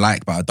I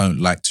like, but I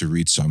don't like to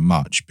read so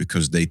much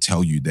because they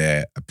tell you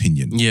their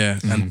opinion. Yeah,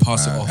 and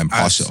pass it off. And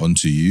pass it on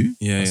to you.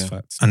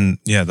 Yeah, And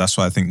that's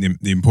why I think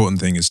the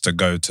important thing is to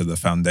go to the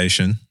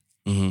foundation.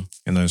 You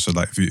know, so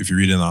like if you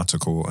read an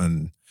article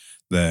and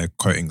they're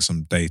quoting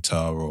some data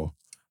or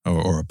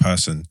a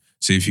person,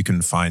 see if you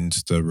can find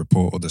the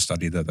report or the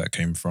study that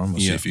came from, or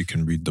see if you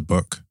can read the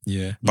book.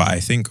 Yeah. But I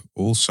think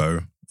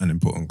also an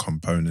important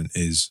component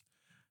is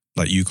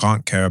like you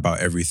can't care about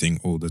everything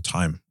all the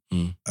time.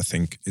 I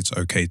think it's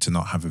okay to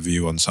not have a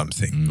view on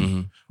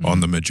something, on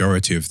the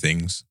majority of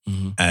things,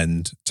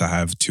 and to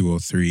have 2 or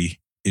 3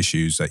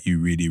 issues that you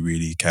really,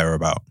 really care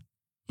about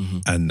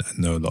and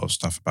know a lot of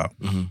stuff about.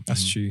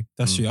 That's true.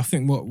 That's true. I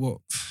think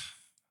what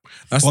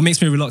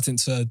makes me reluctant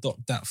to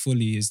adopt that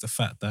fully is the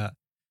fact that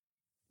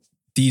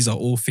these are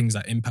all things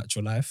that impact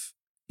your life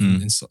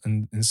in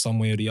some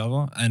way or the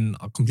other. And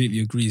I completely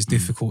agree. It's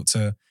difficult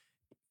to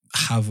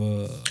have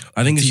a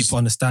deep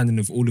understanding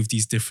of all of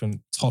these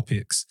different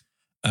topics.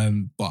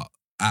 But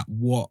at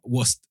what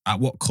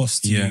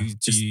cost do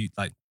you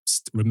like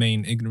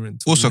remain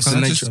ignorant? Also,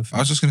 I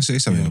was just going to say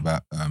something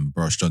about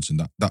Boris Johnson.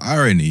 The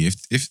irony,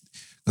 if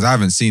because I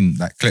haven't seen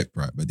that clip,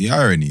 right? But the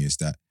irony is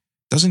that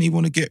doesn't he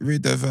want to get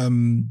rid of?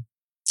 Doesn't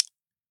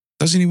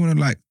he want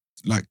to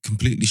like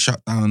completely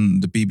shut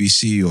down the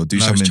BBC or do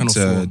something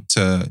to?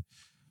 It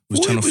was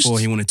Channel 4.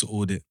 He wanted to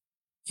audit.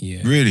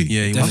 Yeah. Really?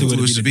 Yeah. It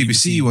was the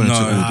BBC he wanted to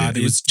audit.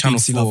 It was Channel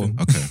 4.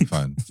 Okay,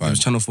 fine. It was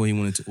Channel 4 he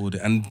wanted to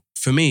audit. And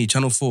for me,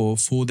 Channel 4,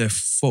 for their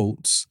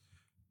faults,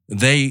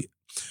 the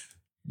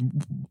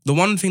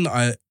one thing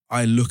that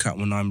I look at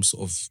when I'm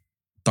sort of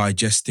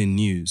digesting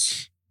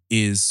news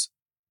is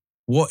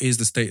what is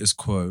the status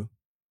quo?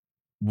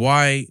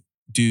 Why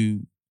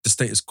do the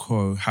status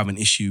quo have an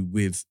issue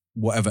with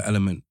whatever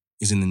element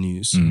is in the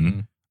news?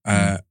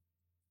 And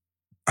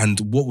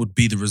what would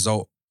be the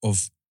result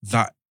of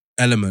that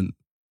element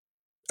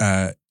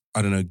I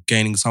don't know,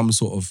 gaining some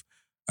sort of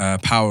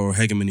power or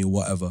hegemony or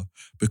whatever.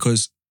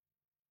 Because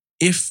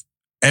if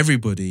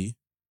everybody,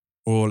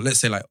 or let's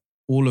say like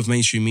all of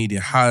mainstream media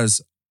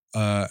has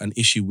an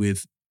issue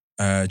with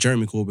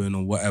Jeremy Corbyn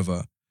or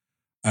whatever,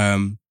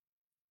 and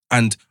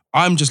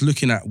I'm just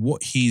looking at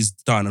what he's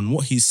done and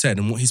what he's said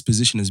and what his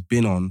position has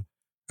been on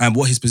and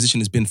what his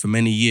position has been for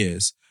many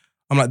years,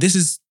 I'm like, this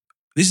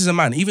is a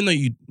man, even though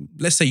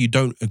let's say you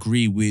don't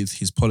agree with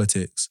his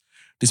politics,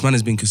 this man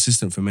has been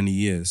consistent for many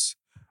years.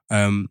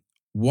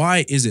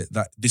 Why is it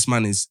that this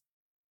man is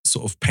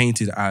sort of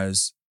painted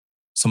as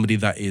somebody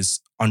that is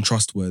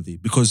untrustworthy?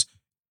 Because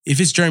if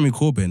it's Jeremy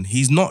Corbyn,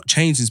 he's not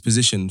changed his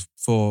position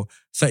for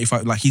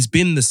 35. Like, he's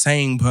been the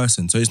same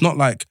person. So it's not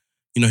like,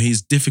 you know,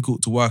 he's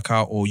difficult to work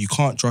out or you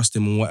can't trust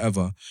him or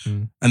whatever.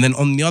 And then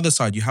on the other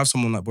side, you have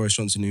someone like Boris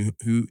Johnson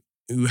who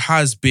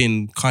has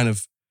been kind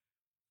of,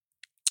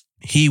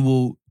 he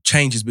will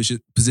change his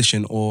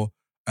position or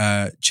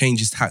change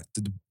his tact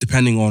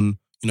depending on,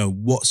 you know,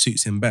 what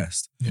suits him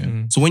best.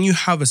 So when you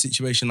have a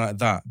situation like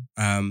that,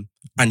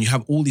 and you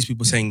have all these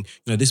people saying,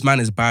 you know, this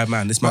man is a bad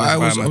man, this man is a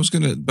bad man. I was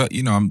gonna, but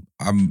you know,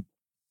 I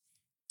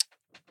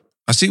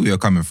see where you're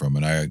coming from,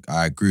 and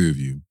I agree with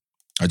you.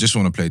 I just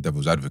want to play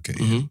devil's advocate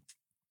here.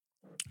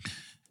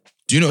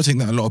 Do you not think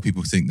that a lot of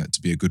people think that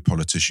to be a good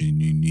politician,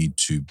 you need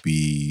to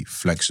be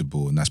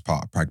flexible, and that's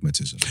part of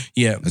pragmatism?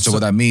 Yeah. And so what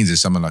that means is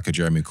someone like a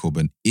Jeremy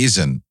Corbyn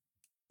isn't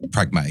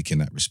pragmatic in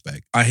that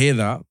respect. I hear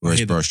that.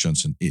 Whereas Boris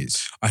Johnson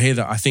is. I hear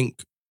that. I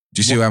think. Do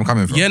you see where I'm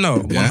coming from? Yeah, no,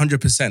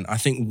 100%. I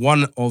think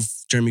one of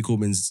Jeremy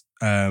Corbyn's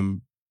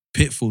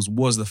pitfalls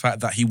was the fact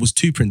that he was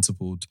too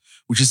principled,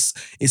 which is,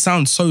 it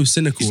sounds so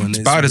cynical. He's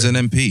inspired as an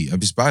MP,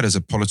 inspired as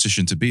a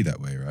politician to be that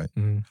way, right?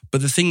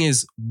 But the thing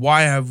is,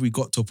 why have we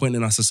got to a point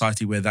in our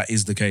society where that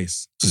is the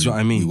case? This is what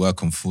I mean. We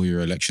work on 4-year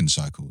election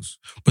cycles.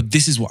 But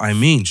this is what I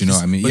mean. Do you know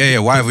what I mean?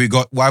 Why have we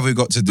got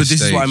to this But this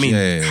stage? is what I mean.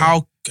 Yeah.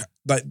 How,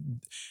 like,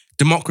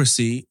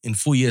 democracy in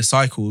 4-year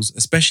cycles,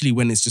 especially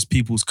when it's just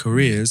people's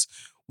careers,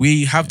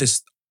 we have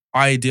this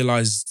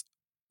idealized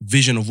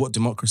vision of what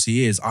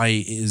democracy is.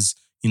 It is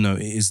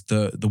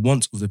the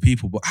wants of the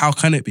people. But how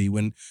can it be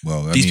when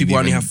these people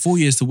only have 4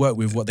 years to work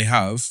with what they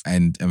have?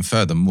 And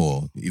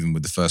furthermore, even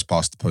with the first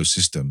past the post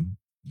system,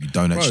 you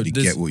don't actually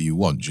get what you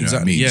want. Do you know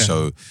what I mean? Yeah.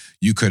 So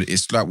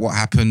it's like what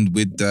happened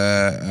with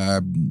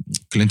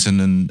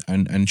Clinton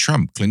and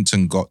Trump.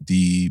 Clinton got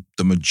the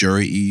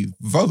majority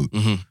vote.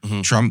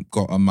 Trump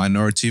got a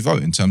minority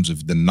vote in terms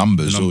of the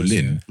numbers all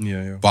in.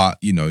 Yeah. But,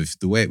 you know, if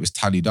the way it was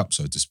tallied up,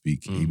 so to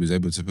speak, he was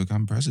able to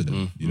become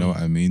president. You know what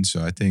I mean?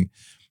 So I think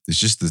it's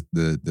just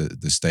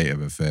the state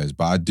of affairs.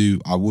 But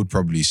I would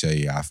probably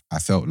say I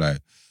felt like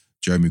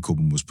Jeremy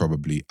Corbyn was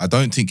probably, I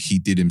don't think he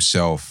did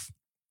himself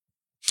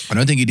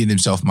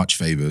much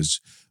favours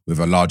with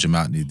a large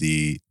amount of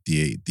the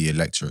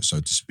electorate, so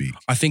to speak.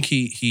 I think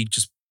he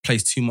just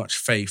placed too much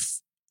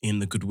faith in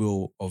the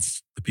goodwill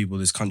of the people of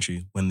this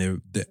country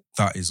when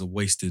that's a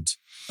waste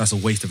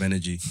of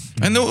energy.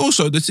 And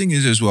also the thing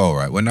is as well,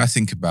 right, when I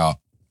think about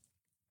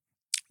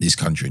this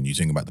country and you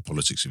think about the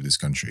politics of this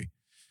country,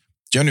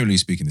 generally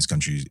speaking, this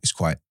country is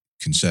quite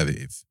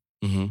conservative.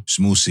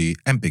 Small C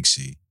and big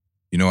C.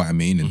 You know what I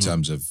mean? In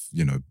terms of,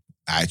 you know,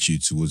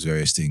 attitude towards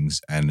various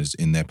things and as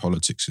in their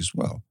politics as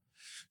well.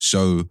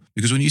 So,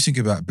 because when you think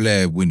about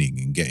Blair winning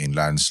and getting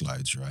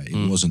landslides, right,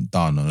 it wasn't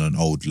done on an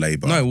old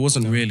Labour. No, it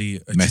wasn't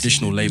really a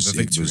traditional Labour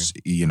victory. It was,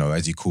 you know,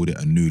 as he called it,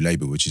 a new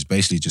Labour, which is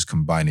basically just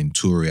combining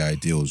Tory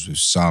ideals with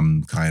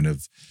some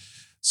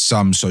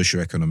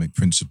socioeconomic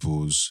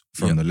principles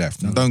from the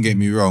left. Now, don't get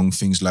me wrong,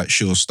 things like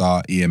Sure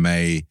Start,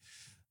 EMA,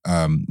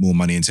 more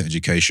money into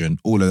education,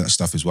 all of that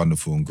stuff is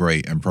wonderful and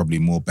great and probably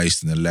more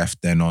based on the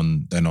left than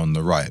on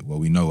the right. Well,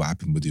 we know what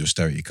happened with the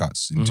austerity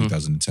cuts in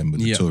 2010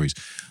 with the Tories.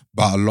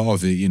 But a lot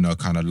of it, you know,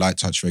 kind of light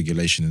touch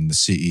regulation in the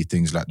city,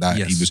 things like that.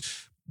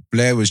 Yes.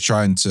 Blair was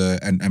trying to,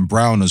 and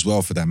Brown as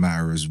well for that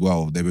matter as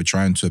well, they were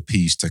trying to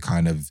appease to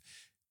kind of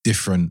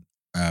different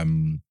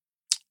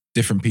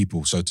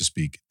people, so to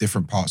speak,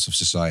 different parts of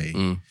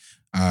society.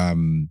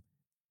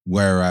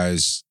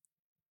 Whereas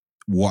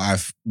what I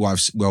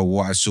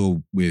saw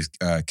with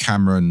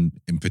Cameron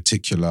in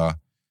particular,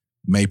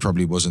 May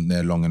probably wasn't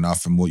there long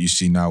enough, and what you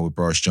see now with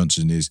Boris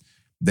Johnson is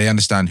they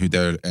understand who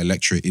their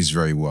electorate is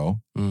very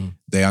well.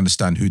 They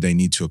understand who they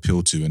need to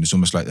appeal to, and it's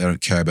almost like they don't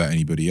care about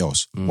anybody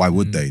else. Why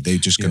would they? They're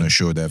just going to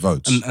assure their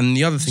votes. And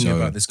the other thing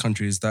about this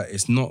country is that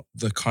it's not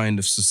the kind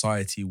of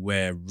society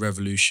where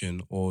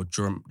revolution or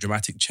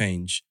dramatic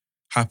change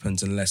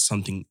happens unless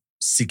something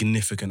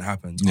significant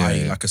happens,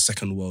 i.e. like a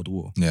Second World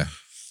War. Yeah.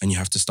 And you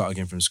have to start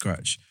again from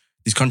scratch.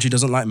 This country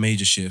doesn't like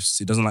major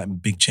shifts. It doesn't like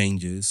big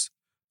changes.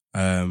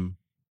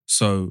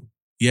 So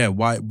yeah,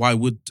 why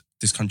would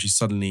this country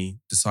suddenly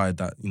decide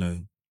that, you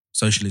know,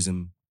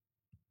 socialism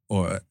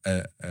or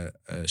a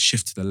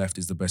shift to the left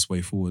is the best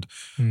way forward?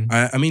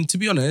 I mean, to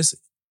be honest,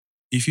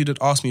 if you'd have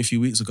asked me a few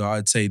weeks ago,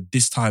 I'd say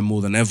this time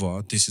more than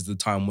ever, this is the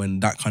time when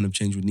that kind of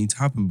change would need to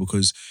happen,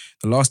 because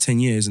the last 10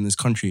 years in this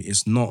country,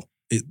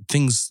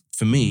 things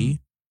for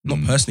me,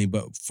 not personally,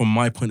 but from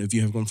my point of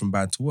view, have gone from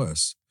bad to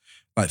worse.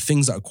 Like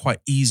things that are quite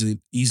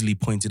easily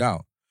pointed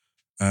out.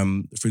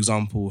 For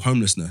example,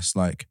 homelessness.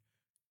 Like,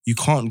 you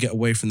can't get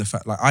away from the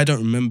fact, like, I don't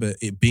remember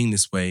it being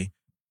this way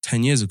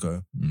 10 years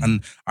ago.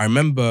 And I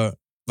remember,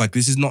 like,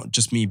 this is not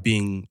just me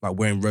being like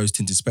wearing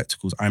rose-tinted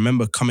spectacles. I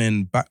remember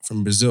coming back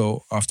from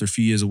Brazil after a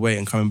few years away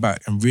and coming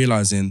back and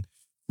realizing,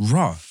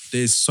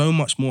 there's so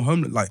much more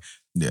homeless. Like,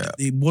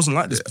 it wasn't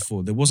like this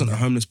before. There wasn't a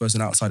homeless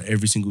person outside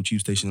every single tube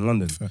station in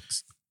London.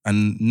 Facts.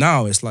 And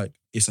now it's like,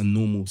 it's a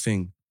normal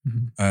thing.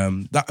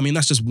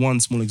 That's just one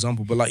small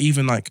example, but like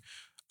even like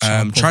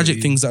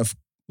tragic things that have,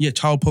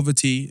 child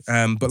poverty,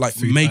 but like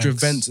food major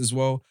banks. events as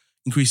well.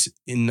 increase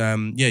in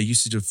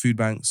usage of food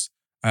banks.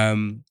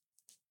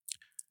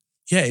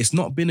 It's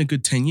not been a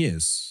good 10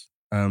 years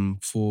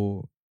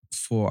for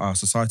our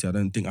society.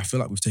 I feel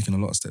like we've taken a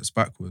lot of steps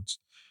backwards.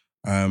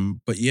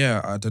 But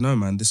yeah, I don't know,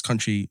 man. This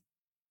country,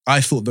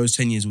 I thought those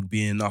 10 years would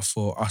be enough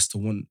for us to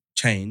want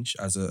change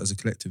as a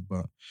collective,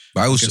 but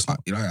I also,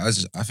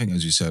 I think,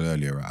 as you said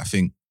earlier, right, I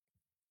think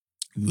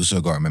we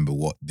also got to remember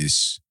what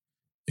this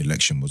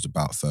election was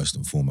about first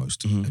and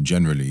foremost. Mm-hmm. And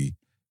generally,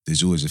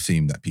 there's always a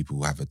theme that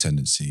people have a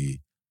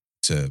tendency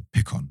to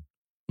pick on.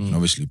 And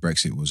obviously,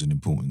 Brexit was an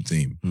important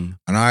theme. And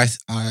I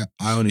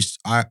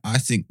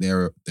think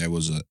there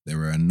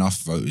were enough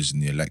voters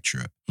in the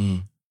electorate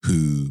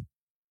who,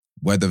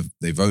 whether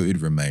they voted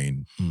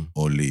Remain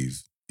or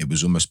Leave, it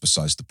was almost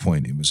besides the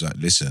point. It was like,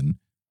 listen,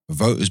 the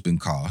vote has been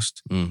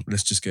cast.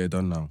 Let's just get it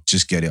done now.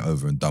 Just get it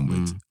over and done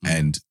with.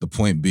 And the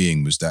point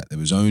being was that there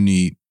was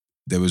only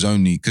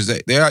because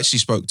they actually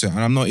spoke to, and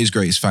I'm not his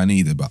greatest fan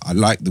either, but I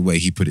like the way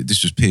he put it.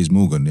 This was Piers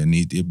Morgan, and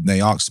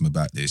they asked him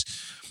about this,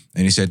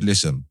 and he said,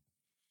 listen.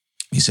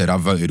 He said,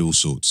 I've voted all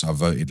sorts. I've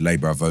voted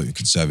Labour, I've voted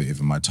Conservative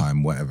in my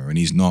time, whatever. And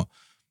he's not,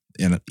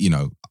 you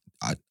know,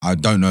 I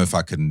don't know if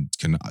I can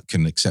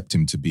accept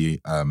him to be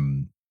a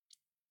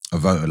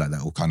voter like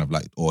that, or kind of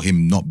like, or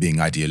him not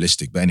being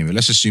idealistic. But anyway,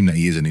 let's assume that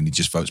he isn't, and he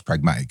just votes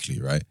pragmatically,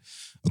 right?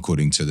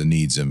 According to the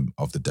needs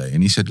of the day.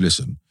 And he said,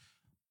 listen,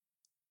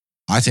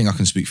 I think I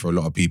can speak for a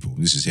lot of people.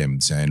 This is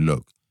him saying,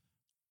 look,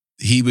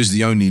 he was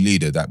the only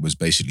leader that was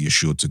basically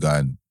assured to go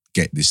and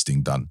get this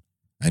thing done.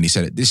 And he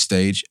said at this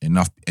stage,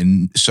 enough,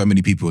 and so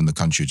many people in the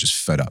country are just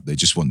fed up. They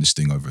just want this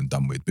thing over and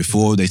done with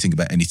before they think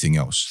about anything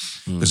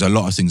else. Because a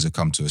lot of things have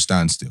come to a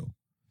standstill.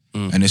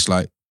 And it's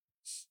like,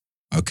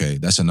 okay,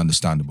 that's an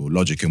understandable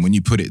logic. And when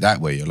you put it that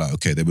way, you're like,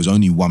 okay, there was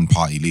only one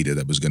party leader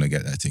that was going to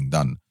get that thing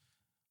done.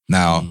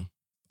 Now,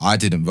 I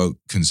didn't vote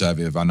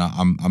Conservative, and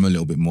I'm a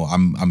little bit more,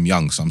 I'm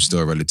young, so I'm still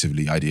a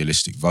relatively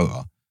idealistic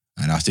voter.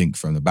 And I think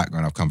from the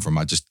background I've come from,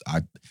 I'm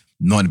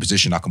not in a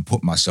position I can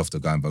put myself to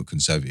go and vote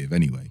Conservative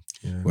anyway.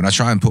 Yeah. When I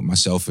try and put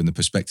myself in the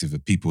perspective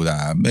of people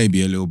that are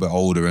maybe a little bit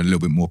older and a little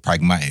bit more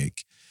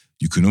pragmatic,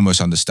 you can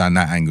almost understand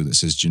that angle that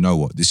says, do you know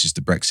what, this is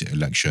the Brexit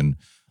election.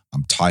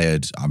 I'm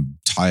tired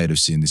of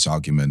seeing this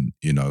argument,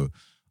 you know,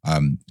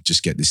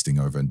 just get this thing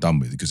over and done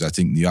with. Because I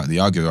think the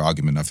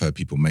argument I've heard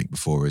people make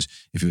before is,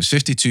 if it was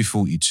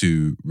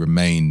 52-42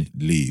 Remain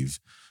Leave,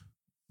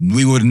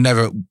 we would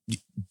never,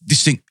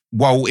 this thing,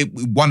 well, it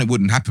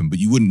wouldn't happen, but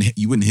you wouldn't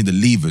hear the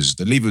Leavers.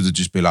 The Leavers would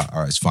just be like,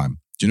 all right, it's fine.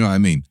 Do you know what I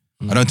mean?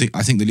 I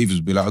think the Leavers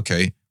would be like,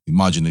 okay, we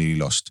marginally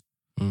lost.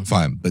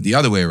 Fine. But the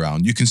other way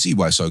around, you can see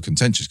why it's so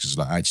contentious, because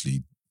like,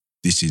 actually,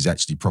 this is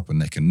actually proper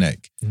neck and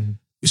neck.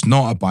 It's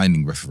not a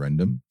binding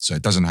referendum, so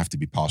it doesn't have to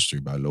be passed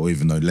through by law,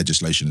 even though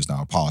legislation is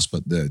now passed,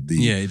 but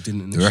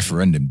the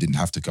referendum didn't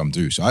have to come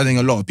through. So I think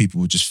a lot of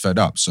people were just fed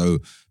up. So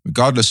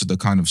regardless of the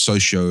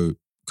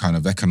kind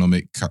of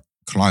economic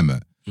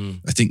climate,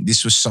 I think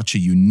this was such a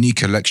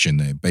unique election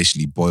that it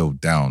basically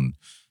boiled down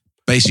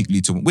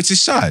to, which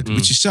is sad.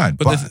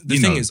 But the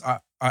thing is,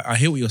 I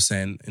hear what you're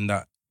saying in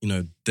that, you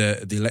know,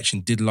 the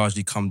election did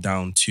largely come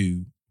down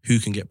to who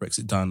can get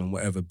Brexit done and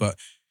whatever. But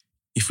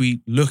if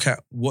we look at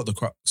what the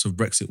crux of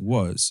Brexit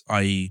was,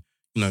 i.e.,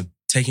 you know,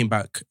 taking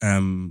back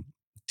the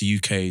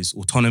UK's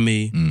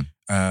autonomy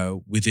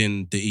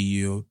within the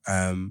EU,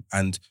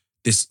 and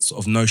this sort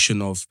of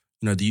notion of,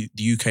 you know, the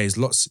UK has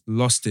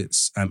lost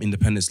its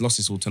independence, lost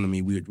its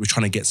autonomy. We're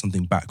trying to get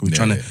something back. We're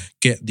trying to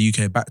get the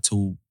UK back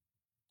to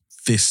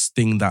this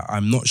thing that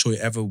I'm not sure it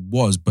ever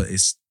was, but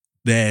it's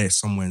there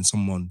somewhere in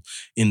someone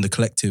in the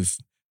collective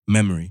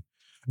memory.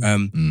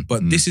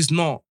 But this is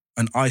not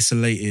an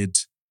isolated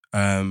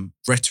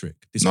rhetoric.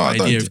 This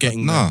idea of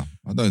getting I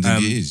don't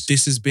think it is.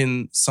 This has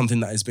been something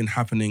that has been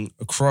happening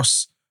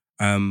across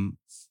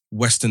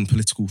Western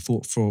political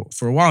thought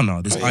for a while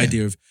now. This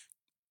idea of,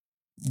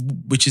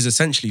 which is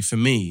essentially, for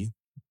me,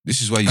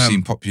 this is where you've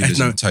seen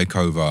populism take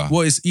over.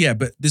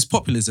 But there's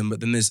populism, but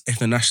then there's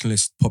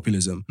ethno-nationalist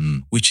populism,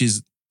 which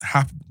is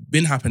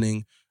been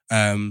happening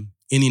in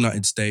the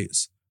United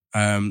States.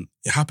 It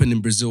happened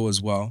in Brazil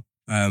as well,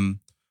 and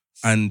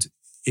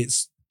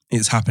it's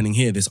happening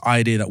here. This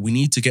idea that we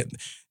need to get,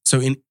 so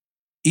in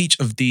each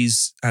of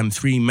these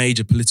three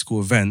major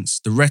political events,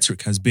 the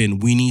rhetoric has been,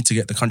 we need to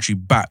get the country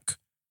back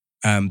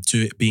to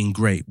it being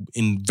great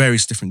in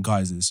various different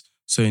guises.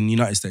 So in the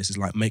United States, it's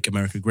like, make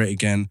America great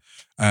again.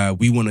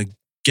 We want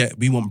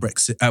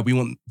Brexit. We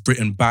want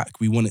Britain back.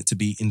 We want it to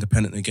be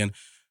independent again.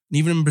 And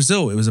even in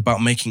Brazil, it was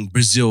about making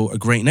Brazil a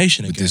great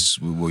nation again.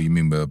 What you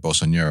mean by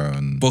Bolsonaro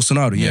and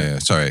Bolsonaro? Yeah.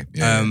 Sorry.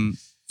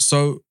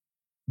 So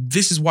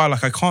this is why,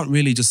 like, I can't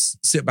really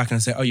just sit back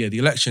and say, oh yeah, the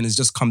election has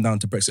just come down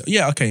to Brexit.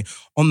 Yeah, okay.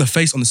 On the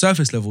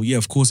surface level, yeah,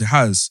 of course it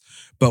has.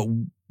 But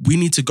we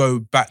need to go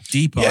back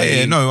deeper.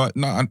 I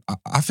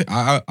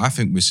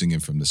think we're singing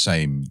from the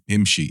same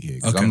hymn sheet here,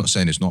 because I'm not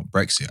saying it's not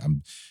Brexit.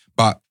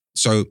 But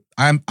So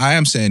I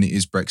am saying it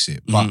is Brexit,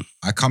 but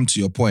I come to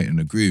your point and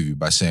agree with you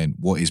by saying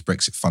what is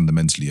Brexit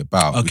fundamentally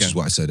about, which is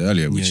what I said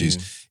earlier, which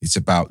is it's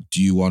about,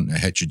 do you want a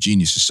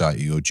heterogeneous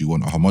society or do you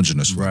want a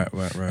homogenous one?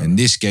 Right. And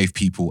this gave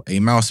people a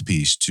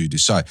mouthpiece to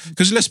decide.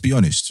 Because let's be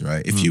honest,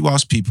 right? If you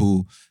ask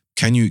people,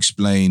 can you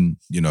explain,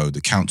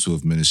 the Council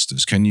of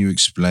Ministers? Can you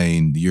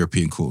explain the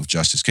European Court of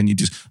Justice? Can you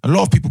just, a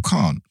lot of people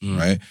can't,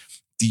 right?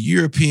 The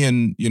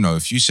European,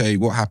 if you say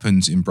what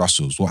happens in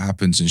Brussels, what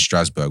happens in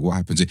Strasbourg, what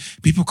happens in,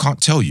 people can't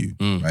tell you,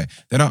 right?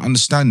 They don't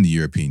understand the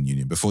European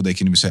Union before they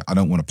can even say, I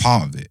don't want a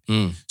part of it.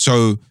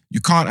 So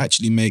you can't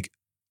actually make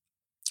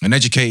an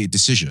educated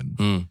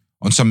decision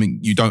on something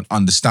you don't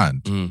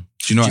understand. Do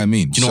you know what I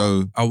mean?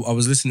 I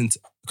was listening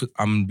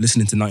I'm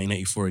listening to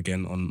 1984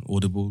 again on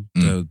Audible,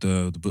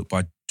 the book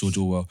by George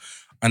Orwell.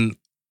 And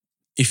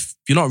if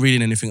you're not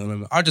reading anything at the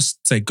moment, I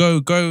just say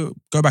go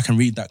back and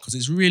read that, because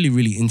it's really,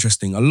 really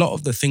interesting. A lot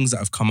of the things that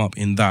have come up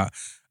in that,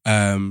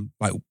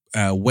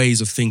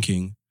 ways of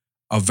thinking,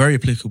 are very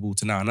applicable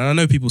to now. And I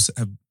know people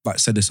have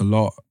said this a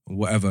lot, or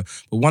whatever.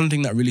 But one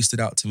thing that really stood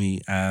out to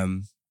me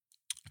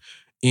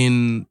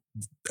in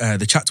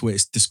the chapter where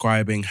it's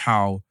describing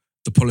how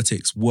the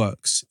politics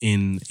works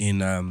in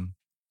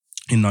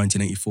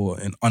 1984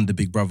 and under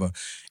Big Brother,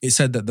 it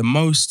said that the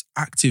most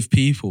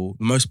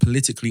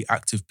politically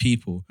active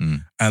people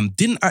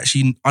didn't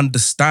actually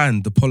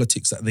understand the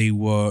politics that they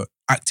were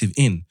active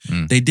in.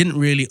 They didn't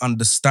really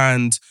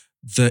understand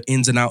the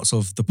ins and outs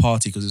of the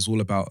party, because it's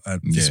all about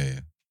this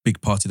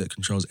big party that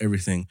controls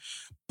everything.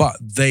 But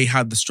they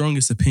had the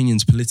strongest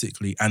opinions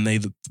politically, and they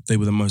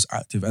were the most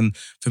active. And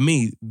for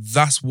me,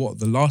 that's what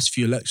the last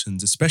few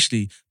elections,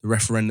 especially the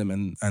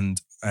referendum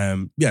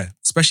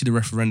especially the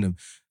referendum,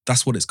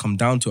 that's what it's come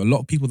down to. A lot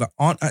of people that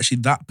aren't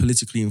actually that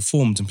politically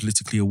informed and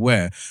politically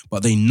aware,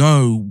 but they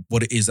know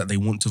what it is that they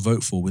want to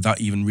vote for without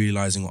even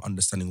realizing or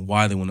understanding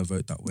why they want to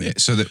vote that way. Yeah,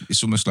 so that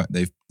it's almost like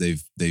they've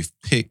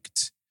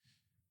picked,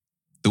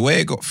 the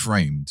way it got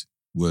framed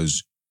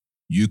was,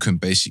 you can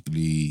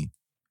basically,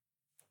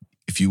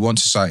 if you want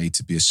society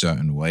to be a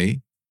certain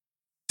way,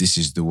 this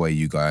is the way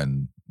you go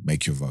and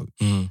make your vote.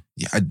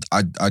 Yeah,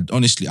 I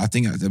honestly, I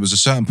think there was a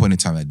certain point in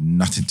time that had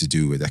nothing to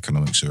do with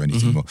economics or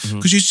anything more.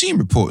 Because you've seen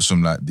reports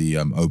from the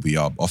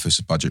OBR, Office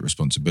of Budget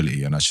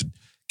Responsibility, and I should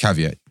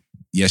caveat,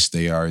 yes,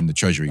 they are in the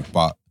Treasury,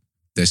 but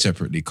they're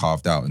separately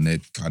carved out and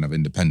they're kind of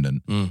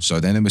independent. So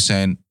then they were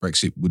saying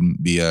Brexit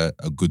wouldn't be a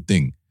good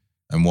thing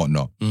and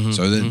whatnot.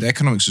 So the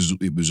economics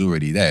was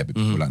already there, but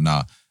people were like,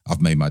 nah,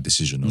 I've made my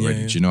decision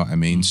already. Do you know what I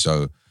mean?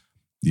 So,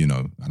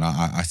 and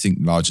I think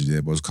largely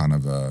there was kind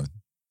of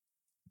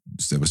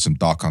there were some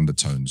dark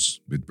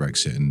undertones with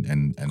Brexit,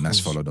 and that's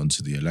followed on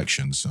to the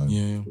election. So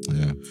yeah.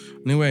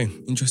 Anyway,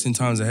 interesting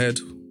times ahead.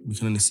 We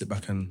can only sit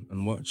back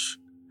and watch.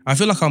 I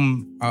feel like I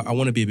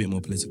want to be a bit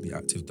more politically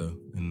active though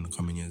in the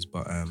coming years.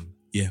 But I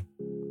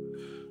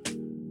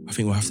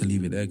think we'll have to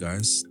leave it there,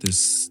 guys. There's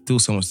still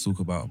so much to talk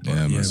about.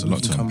 But there's a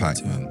lot to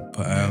unpack, man.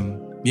 But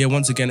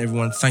once again,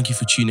 everyone, thank you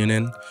for tuning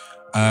in.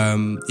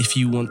 If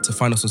you want to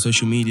find us on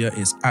social media,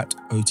 it's at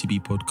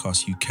OTB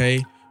Podcast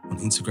UK on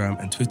Instagram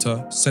and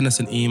Twitter. Send us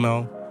an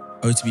email,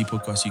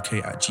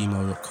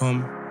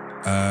 otbpodcastuk@gmail.com.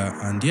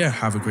 And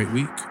have a great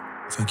week.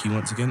 Thank you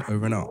once again.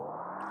 Over and out.